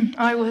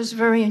 I was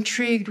very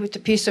intrigued with the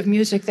piece of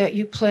music that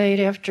you played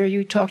after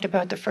you talked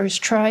about the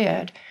first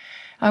triad.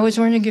 I was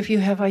wondering if you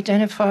have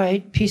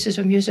identified pieces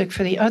of music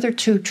for the other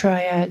two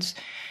triads,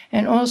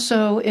 and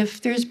also if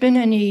there's been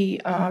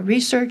any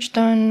research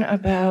done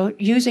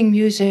about using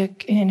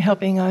music in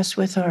helping us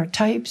with our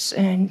types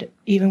and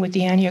even with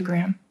the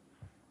Enneagram.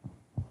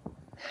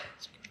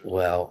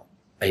 Well,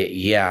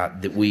 yeah,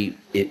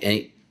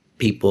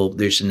 people.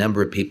 There's a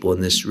number of people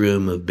in this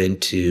room who've been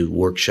to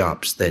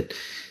workshops that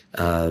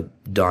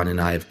Don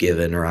and I have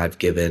given, or I've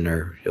given,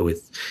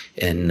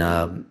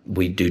 and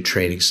we do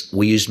trainings.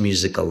 We use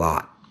music a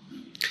lot,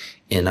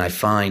 and I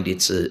find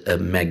it's a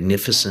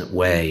magnificent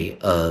way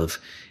of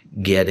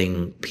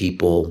getting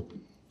people,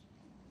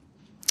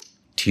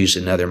 to use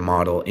another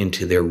model,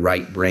 into their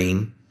right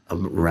brain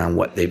around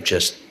what they've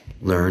just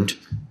learned,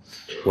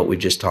 what we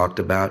just talked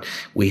about.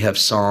 We have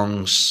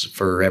songs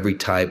for every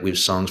type. We have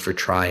songs for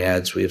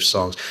triads. We have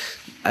songs.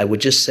 I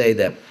would just say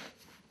that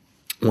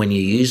when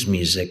you use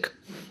music,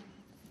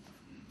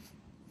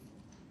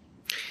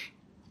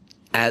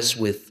 as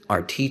with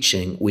our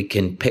teaching, we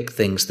can pick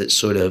things that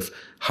sort of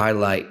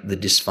highlight the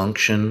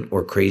dysfunction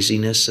or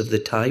craziness of the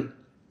type.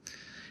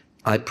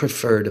 I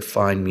prefer to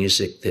find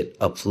music that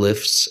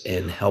uplifts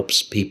and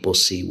helps people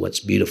see what's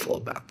beautiful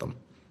about them.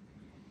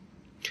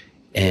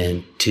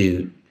 And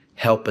to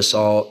help us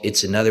all,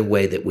 it's another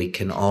way that we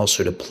can all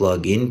sort of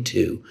plug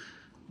into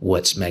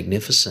what's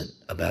magnificent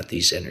about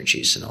these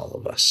energies in all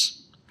of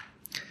us.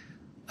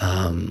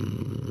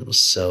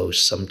 So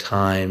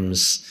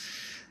sometimes,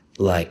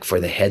 like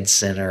for the head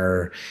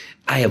center,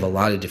 I have a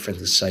lot of different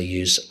things I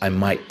use. I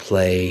might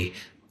play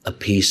a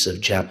piece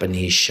of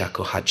Japanese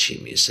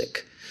shakuhachi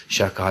music.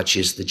 Shakuhachi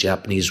is the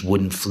Japanese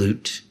wooden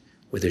flute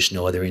where there's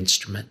no other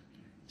instrument.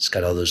 It's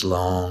got all those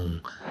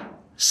long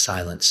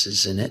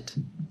silences in it.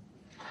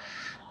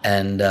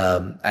 And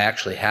I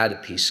actually had a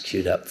piece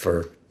queued up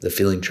for the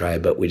Feeling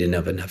Tribe, but we didn't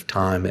have enough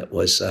time. It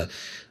was a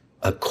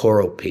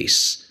choral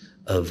piece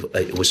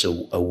it was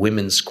a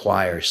women's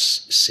choir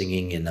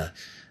singing in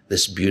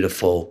this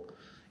beautiful,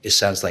 it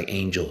sounds like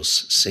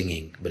angels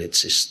singing, but it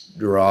just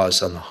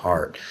draws on the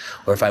heart.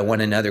 Or if I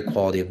want another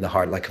quality of the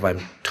heart, like if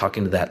I'm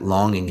talking to that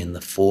longing in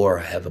the four,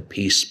 I have a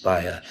piece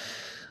by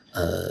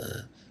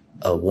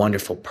a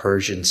wonderful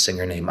Persian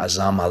singer named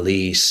Azam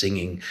Ali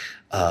singing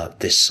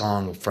this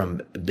song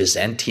from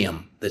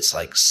Byzantium that's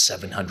like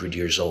 700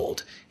 years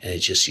old. And you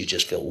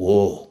just feel,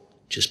 whoa,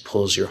 just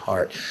pulls your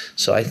heart.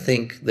 So I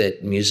think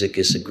that music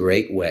is a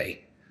great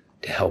way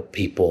to help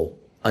people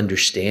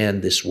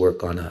understand this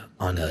work on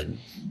a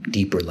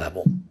deeper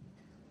level.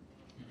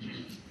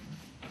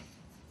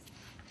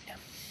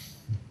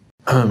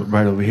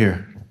 Right over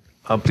here.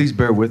 Please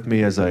bear with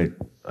me as I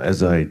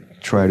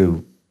try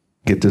to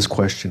get this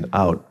question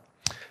out.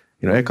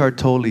 Eckhart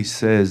Tolle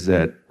says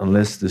that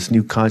unless this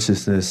new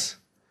consciousness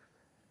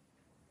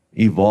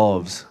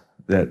evolves,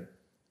 that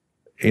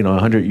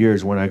 100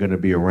 years we're not going to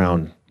be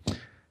around.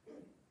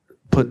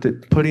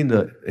 Putting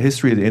the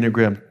history of the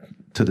Enneagram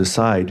to the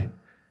side,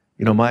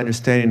 my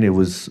understanding, it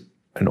was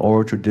an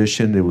oral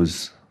tradition. It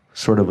was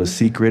sort of a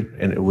secret,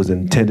 and it was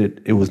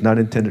not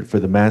intended for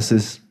the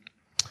masses.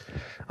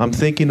 I'm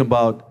thinking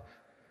about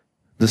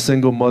the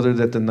single mother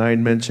that the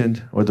 9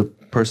 mentioned, or the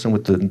person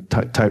with the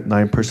type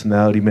 9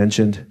 personality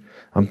mentioned.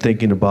 I'm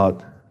thinking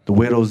about the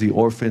widows, the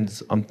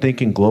orphans. I'm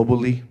thinking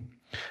globally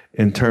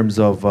in terms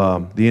of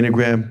the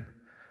Enneagram,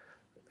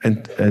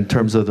 and in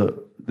terms of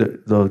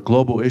the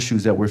global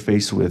issues that we're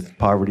faced with: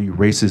 poverty,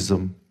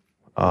 racism,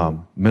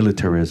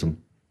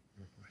 militarism.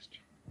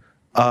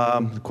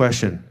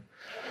 Question.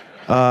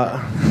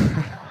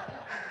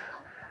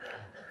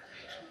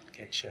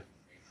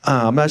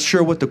 I'm not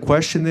sure what the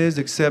question is,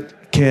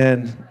 except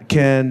can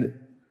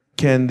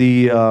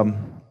the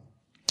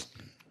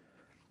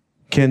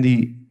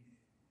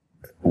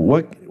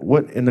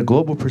what in the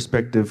global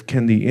perspective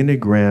can the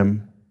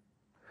Enneagram,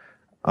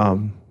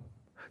 in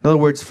other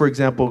words, for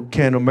example,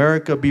 can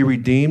America be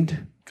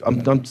redeemed?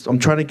 I'm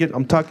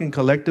talking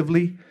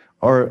collectively,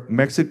 or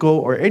Mexico,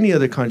 or any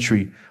other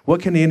country. What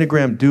can the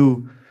Enneagram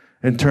do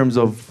in terms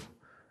of,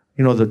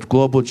 the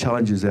global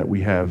challenges that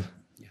we have?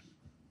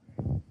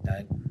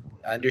 Yeah.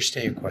 I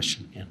understand your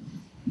question. Yeah.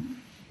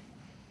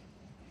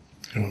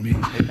 You want me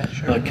to take that?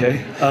 Sure.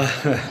 Okay.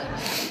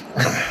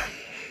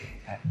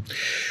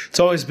 It's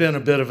always been a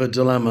bit of a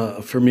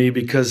dilemma for me,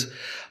 because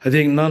I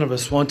think none of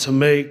us want to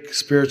make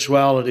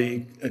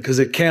spirituality, because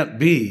it can't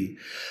be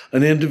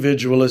an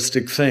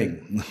individualistic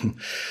thing.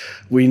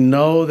 We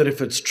know that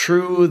if it's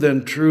true,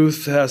 then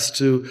truth has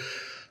to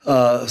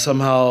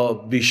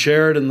somehow be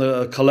shared in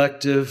the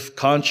collective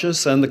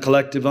conscious and the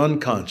collective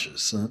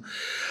unconscious.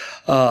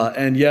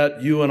 And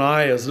yet you and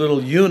I, as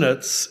little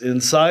units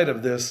inside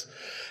of this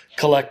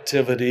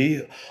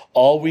collectivity,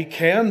 all we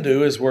can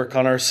do is work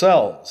on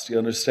ourselves, do you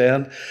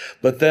understand?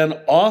 But then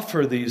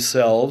offer these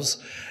selves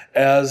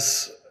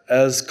as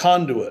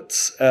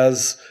conduits,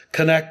 as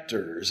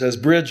connectors, as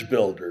bridge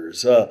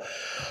builders.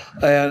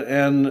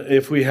 And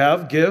if we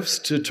have gifts,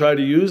 to try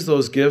to use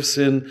those gifts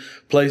in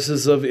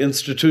places of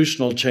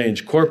institutional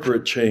change,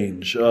 corporate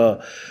change,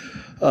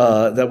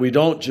 that we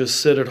don't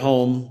just sit at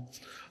home,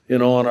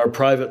 on our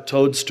private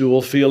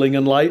toadstool feeling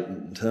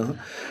enlightened,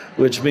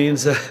 which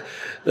means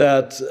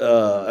that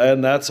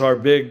and that's our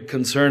big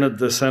concern at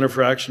the Center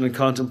for Action and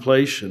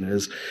Contemplation,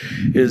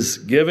 is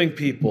giving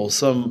people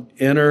some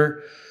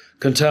inner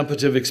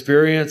contemplative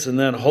experience, and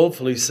then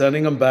hopefully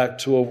sending them back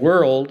to a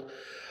world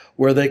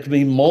where they can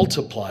be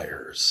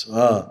multipliers.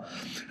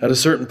 At a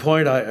certain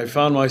point, I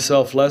found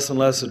myself less and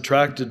less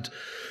attracted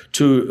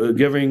to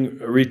giving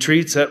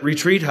retreats at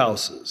retreat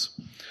houses,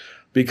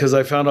 because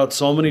I found out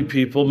so many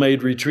people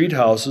made retreat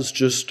houses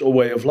just a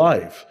way of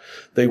life.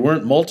 They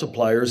weren't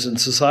multipliers in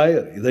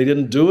society. They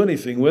didn't do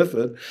anything with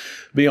it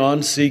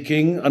beyond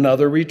seeking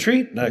another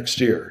retreat next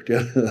year.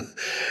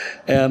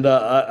 And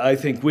I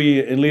think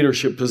we in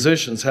leadership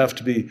positions have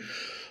to be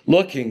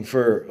looking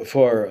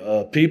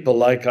for people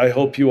like I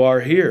hope you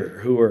are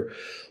here, who are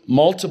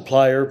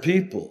multiplier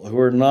people, who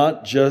are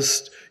not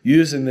just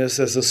using this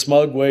as a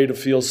smug way to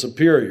feel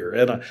superior.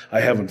 And I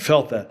haven't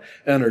felt that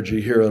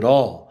energy here at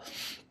all.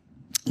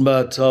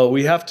 But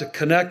we have to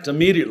connect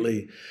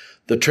immediately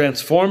the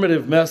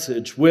transformative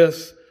message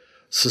with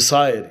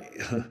society.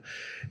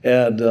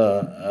 And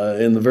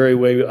in the very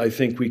way I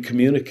think we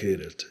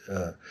communicate it,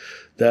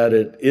 that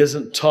it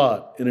isn't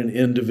taught in an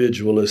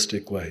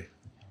individualistic way.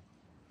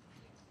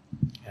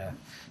 Yeah.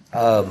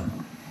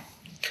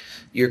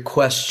 Your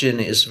question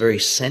is very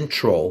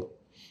central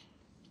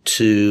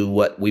to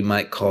what we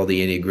might call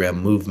the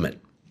Enneagram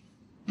movement.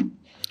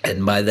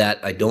 And by that,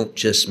 I don't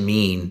just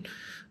mean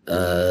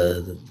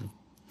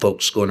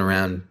folks going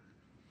around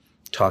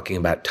talking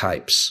about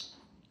types.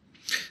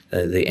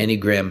 The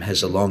Enneagram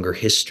has a longer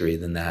history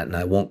than that, and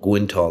I won't go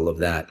into all of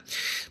that.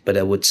 But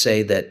I would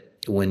say that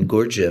when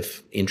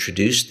Gurdjieff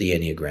introduced the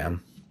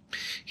Enneagram,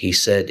 he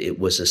said it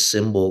was a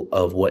symbol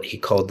of what he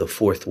called the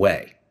fourth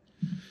way.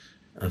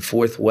 A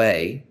fourth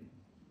way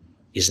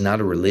is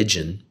not a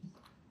religion.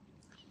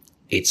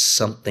 It's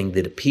something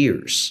that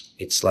appears.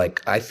 It's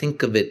like, I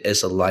think of it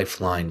as a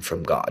lifeline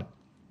from God.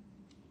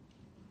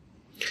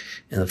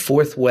 And the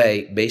fourth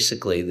way,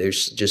 basically,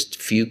 there's just a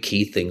few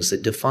key things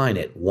that define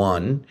it.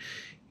 One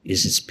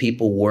is it's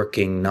people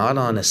working not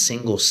on a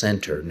single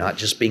center, not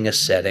just being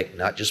ascetic,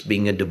 not just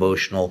being a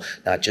devotional,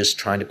 not just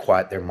trying to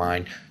quiet their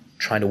mind,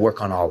 trying to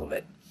work on all of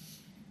it.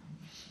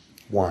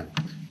 One.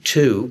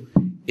 Two,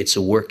 it's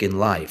a work in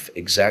life.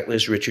 Exactly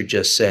as Richard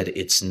just said,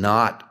 it's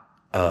not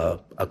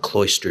a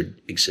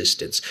cloistered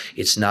existence.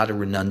 It's not a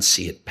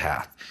renunciate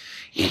path.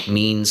 It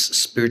means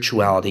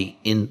spirituality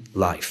in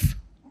life,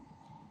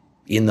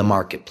 in the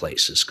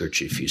marketplace, as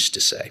Gurdjieff used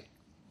to say.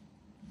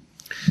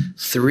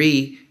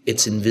 Three,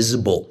 it's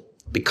invisible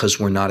because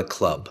we're not a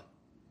club.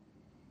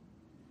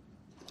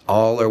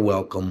 All are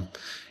welcome.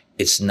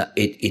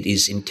 It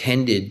is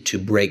intended to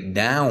break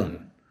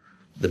down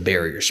the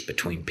barriers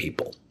between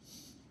people.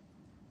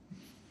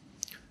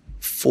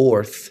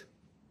 Fourth,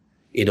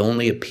 it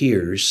only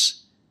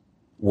appears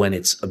when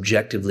it's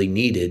objectively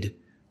needed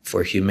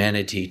for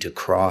humanity to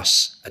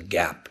cross a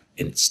gap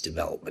in its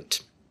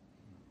development.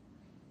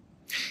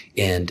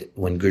 And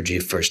when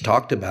Gurdjieff first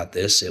talked about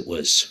this, it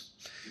was,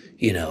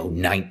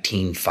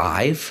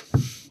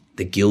 1905,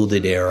 the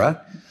Gilded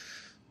Era.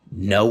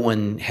 No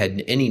one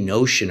had any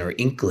notion or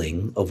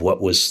inkling of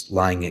what was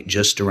lying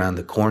just around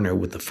the corner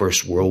with the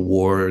First World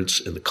Wars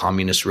and the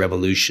communist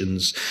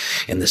revolutions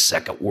and the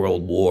Second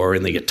World War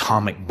and the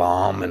atomic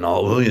bomb and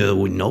all.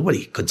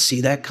 Nobody could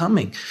see that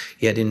coming.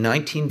 Yet in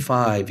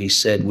 1905, he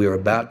said, we're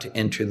about to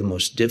enter the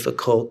most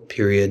difficult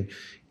period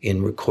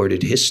in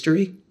recorded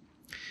history.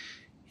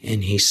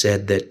 And he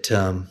said that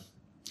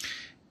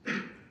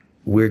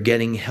we're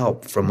getting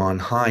help from on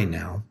high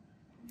now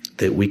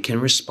that we can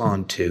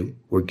respond to.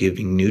 We're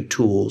giving new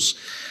tools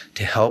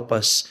to help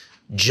us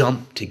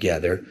jump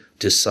together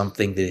to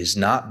something that is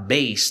not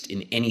based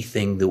in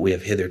anything that we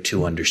have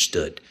hitherto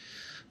understood.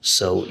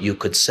 So you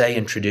could say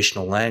in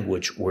traditional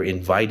language, we're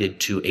invited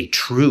to a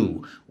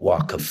true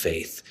walk of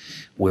faith,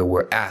 where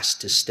we're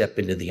asked to step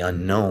into the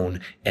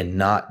unknown and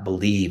not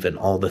believe in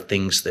all the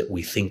things that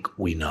we think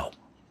we know.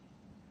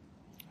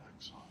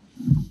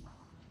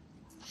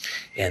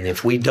 And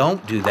if we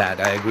don't do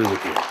that, I agree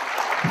with you.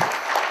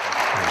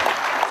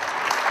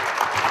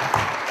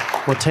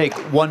 We'll take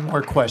one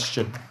more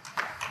question.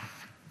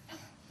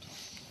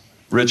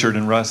 Richard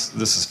and Russ,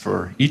 this is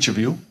for each of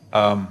you.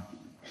 I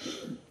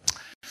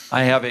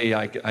have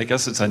I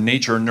guess it's a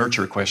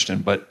nature-nurture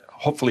question, but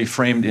hopefully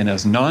framed in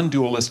as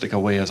non-dualistic a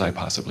way as I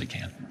possibly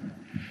can.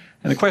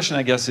 And the question,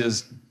 I guess,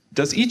 is,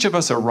 does each of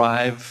us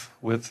arrive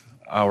with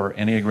our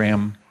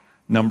Enneagram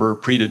number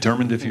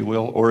predetermined, if you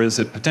will, or is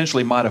it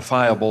potentially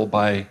modifiable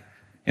by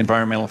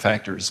environmental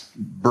factors,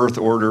 birth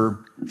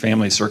order,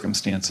 family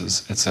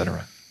circumstances,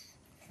 etc.?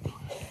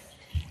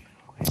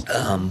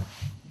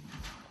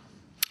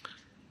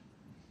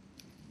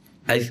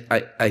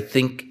 I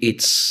think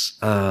it's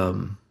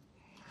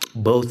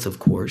both, of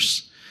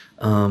course,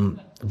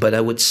 but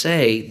I would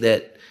say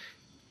that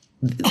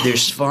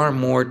there's far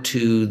more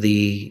to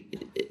the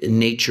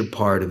nature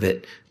part of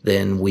it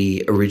than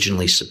we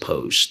originally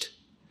supposed.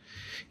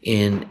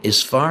 And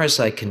as far as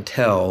I can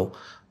tell,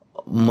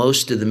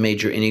 most of the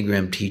major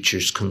Enneagram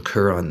teachers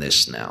concur on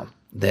this now,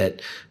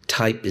 that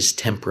type is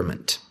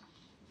temperament.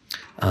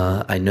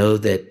 I know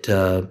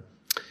that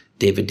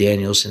David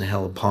Daniels and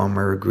Helen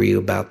Palmer agree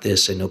about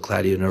this. I know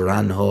Claudio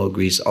Naranjo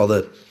agrees,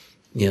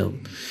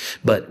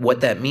 but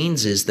what that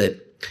means is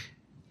that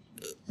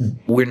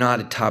we're not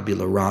a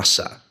tabula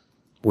rasa.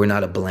 We're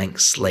not a blank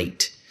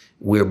slate.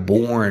 We're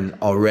born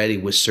already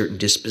with certain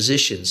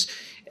dispositions.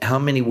 How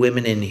many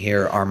women in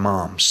here are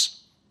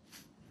moms?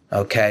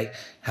 Okay.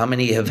 How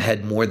many have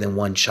had more than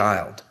one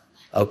child?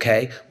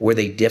 Okay. Were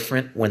they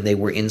different when they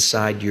were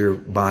inside your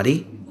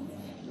body?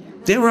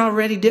 They were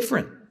already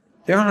different.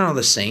 They're not all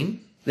the same.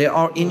 They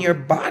are in your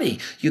body.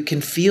 You can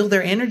feel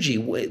their energy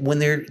when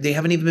they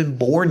haven't even been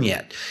born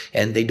yet.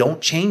 And they don't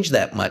change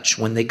that much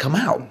when they come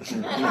out.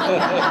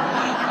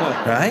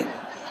 Right?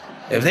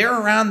 If they're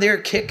around there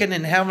kicking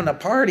and having a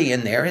party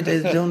in there,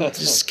 they don't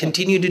just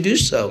continue to do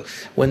so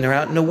when they're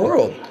out in the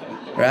world.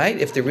 Right?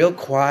 If they're real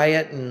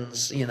quiet and,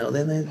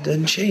 then it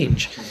doesn't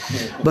change.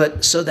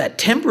 But so that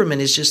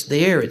temperament is just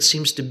there. It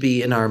seems to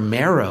be in our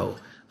marrow.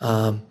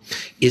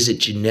 Is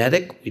it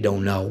genetic? We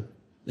don't know.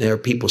 There are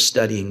people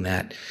studying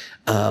that.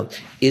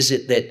 Is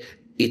it that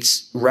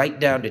it's right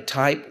down to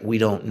type? We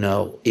don't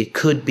know. It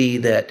could be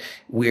that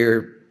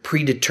we're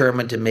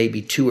predetermined to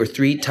maybe 2 or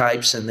 3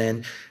 types, and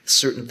then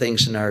certain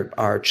things in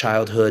our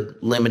childhood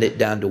limit it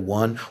down to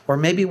 1. Or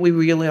maybe we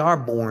really are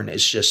born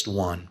as just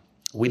 1.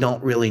 We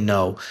don't really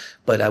know.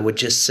 But I would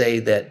just say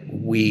that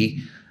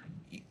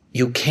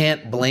you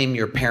can't blame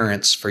your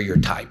parents for your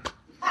type.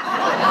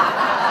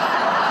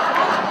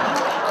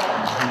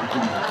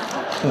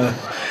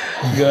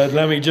 Good.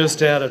 Let me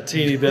just add a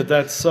teeny bit.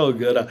 That's so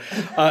good.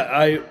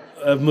 I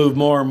have moved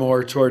more and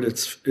more toward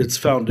it's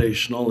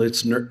foundational,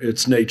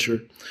 it's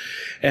nature.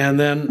 And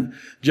then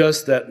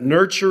just that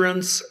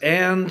nurturance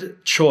and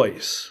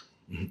choice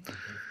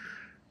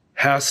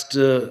has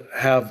to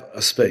have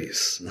a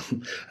space.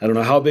 I don't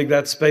know how big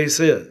that space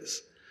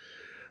is,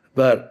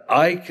 but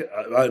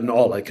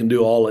all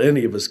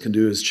any of us can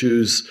do is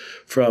choose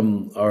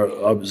from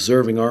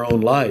observing our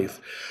own life.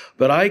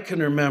 But I can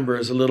remember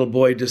as a little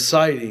boy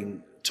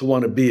deciding to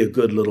want to be a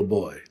good little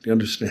boy. Do you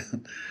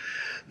understand?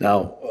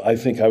 Now, I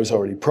think I was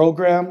already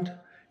programmed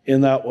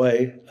in that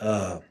way.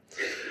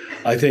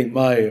 I think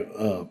my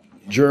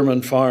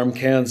German farm,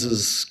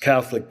 Kansas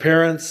Catholic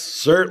parents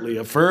certainly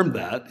affirmed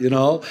that,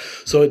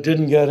 so it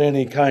didn't get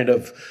any kind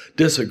of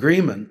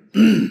disagreement.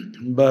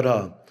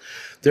 But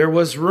there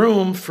was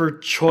room for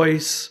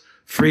choice,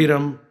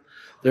 freedom.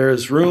 There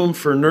is room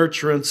for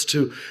nurturance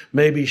to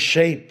maybe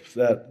shape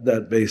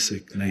that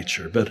basic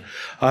nature. But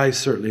I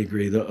certainly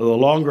agree. The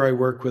longer I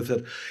work with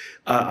it,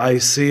 I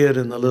see it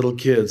in the little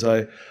kids.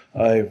 I've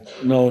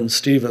known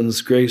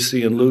Stephen's,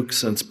 Gracie, and Luke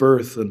since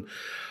birth, and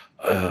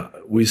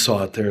we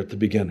saw it there at the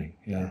beginning.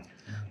 Yeah.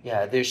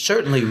 Yeah, there's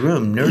certainly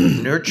room.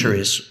 Nurture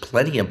is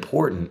plenty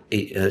important.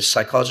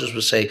 Psychologists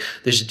would say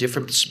there's a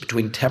difference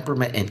between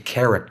temperament and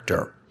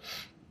character.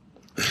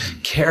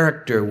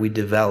 Character we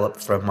develop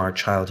from our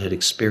childhood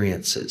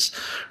experiences.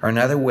 Or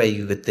another way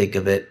you could think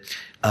of it,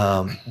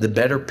 the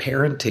better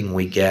parenting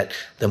we get,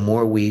 the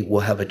more we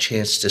will have a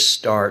chance to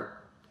start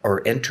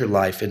or enter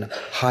life in a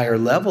higher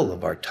level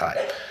of our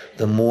type.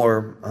 The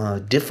more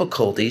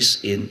difficulties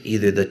in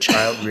either the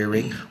child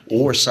rearing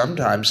or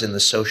sometimes in the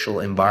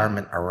social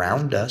environment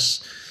around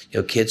us.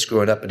 Kids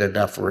growing up in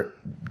enough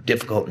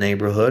difficult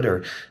neighborhood,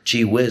 or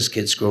gee whiz,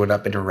 kids growing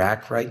up in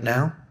Iraq right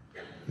now.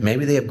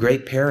 Maybe they have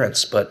great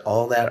parents, but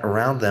all that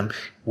around them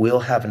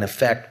will have an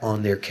effect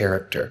on their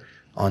character,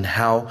 on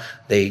how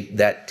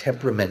that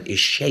temperament is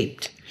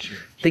shaped. Sure.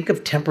 Think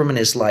of temperament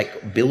as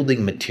like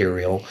building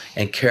material,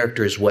 and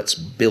character is what's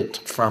built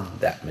from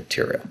that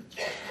material.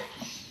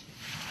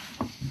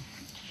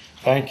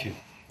 Thank you.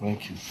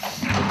 Thank you.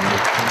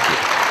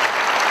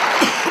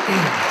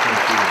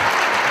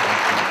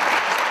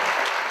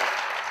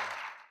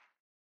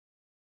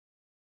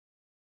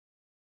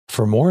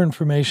 For more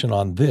information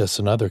on this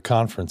and other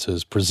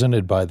conferences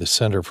presented by the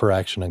Center for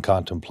Action and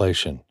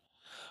Contemplation,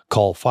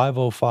 call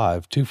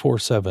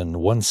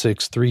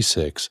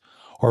 505-247-1636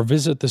 or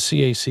visit the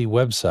CAC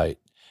website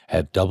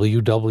at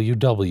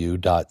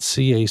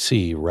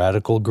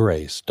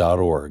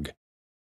www.cacradicalgrace.org.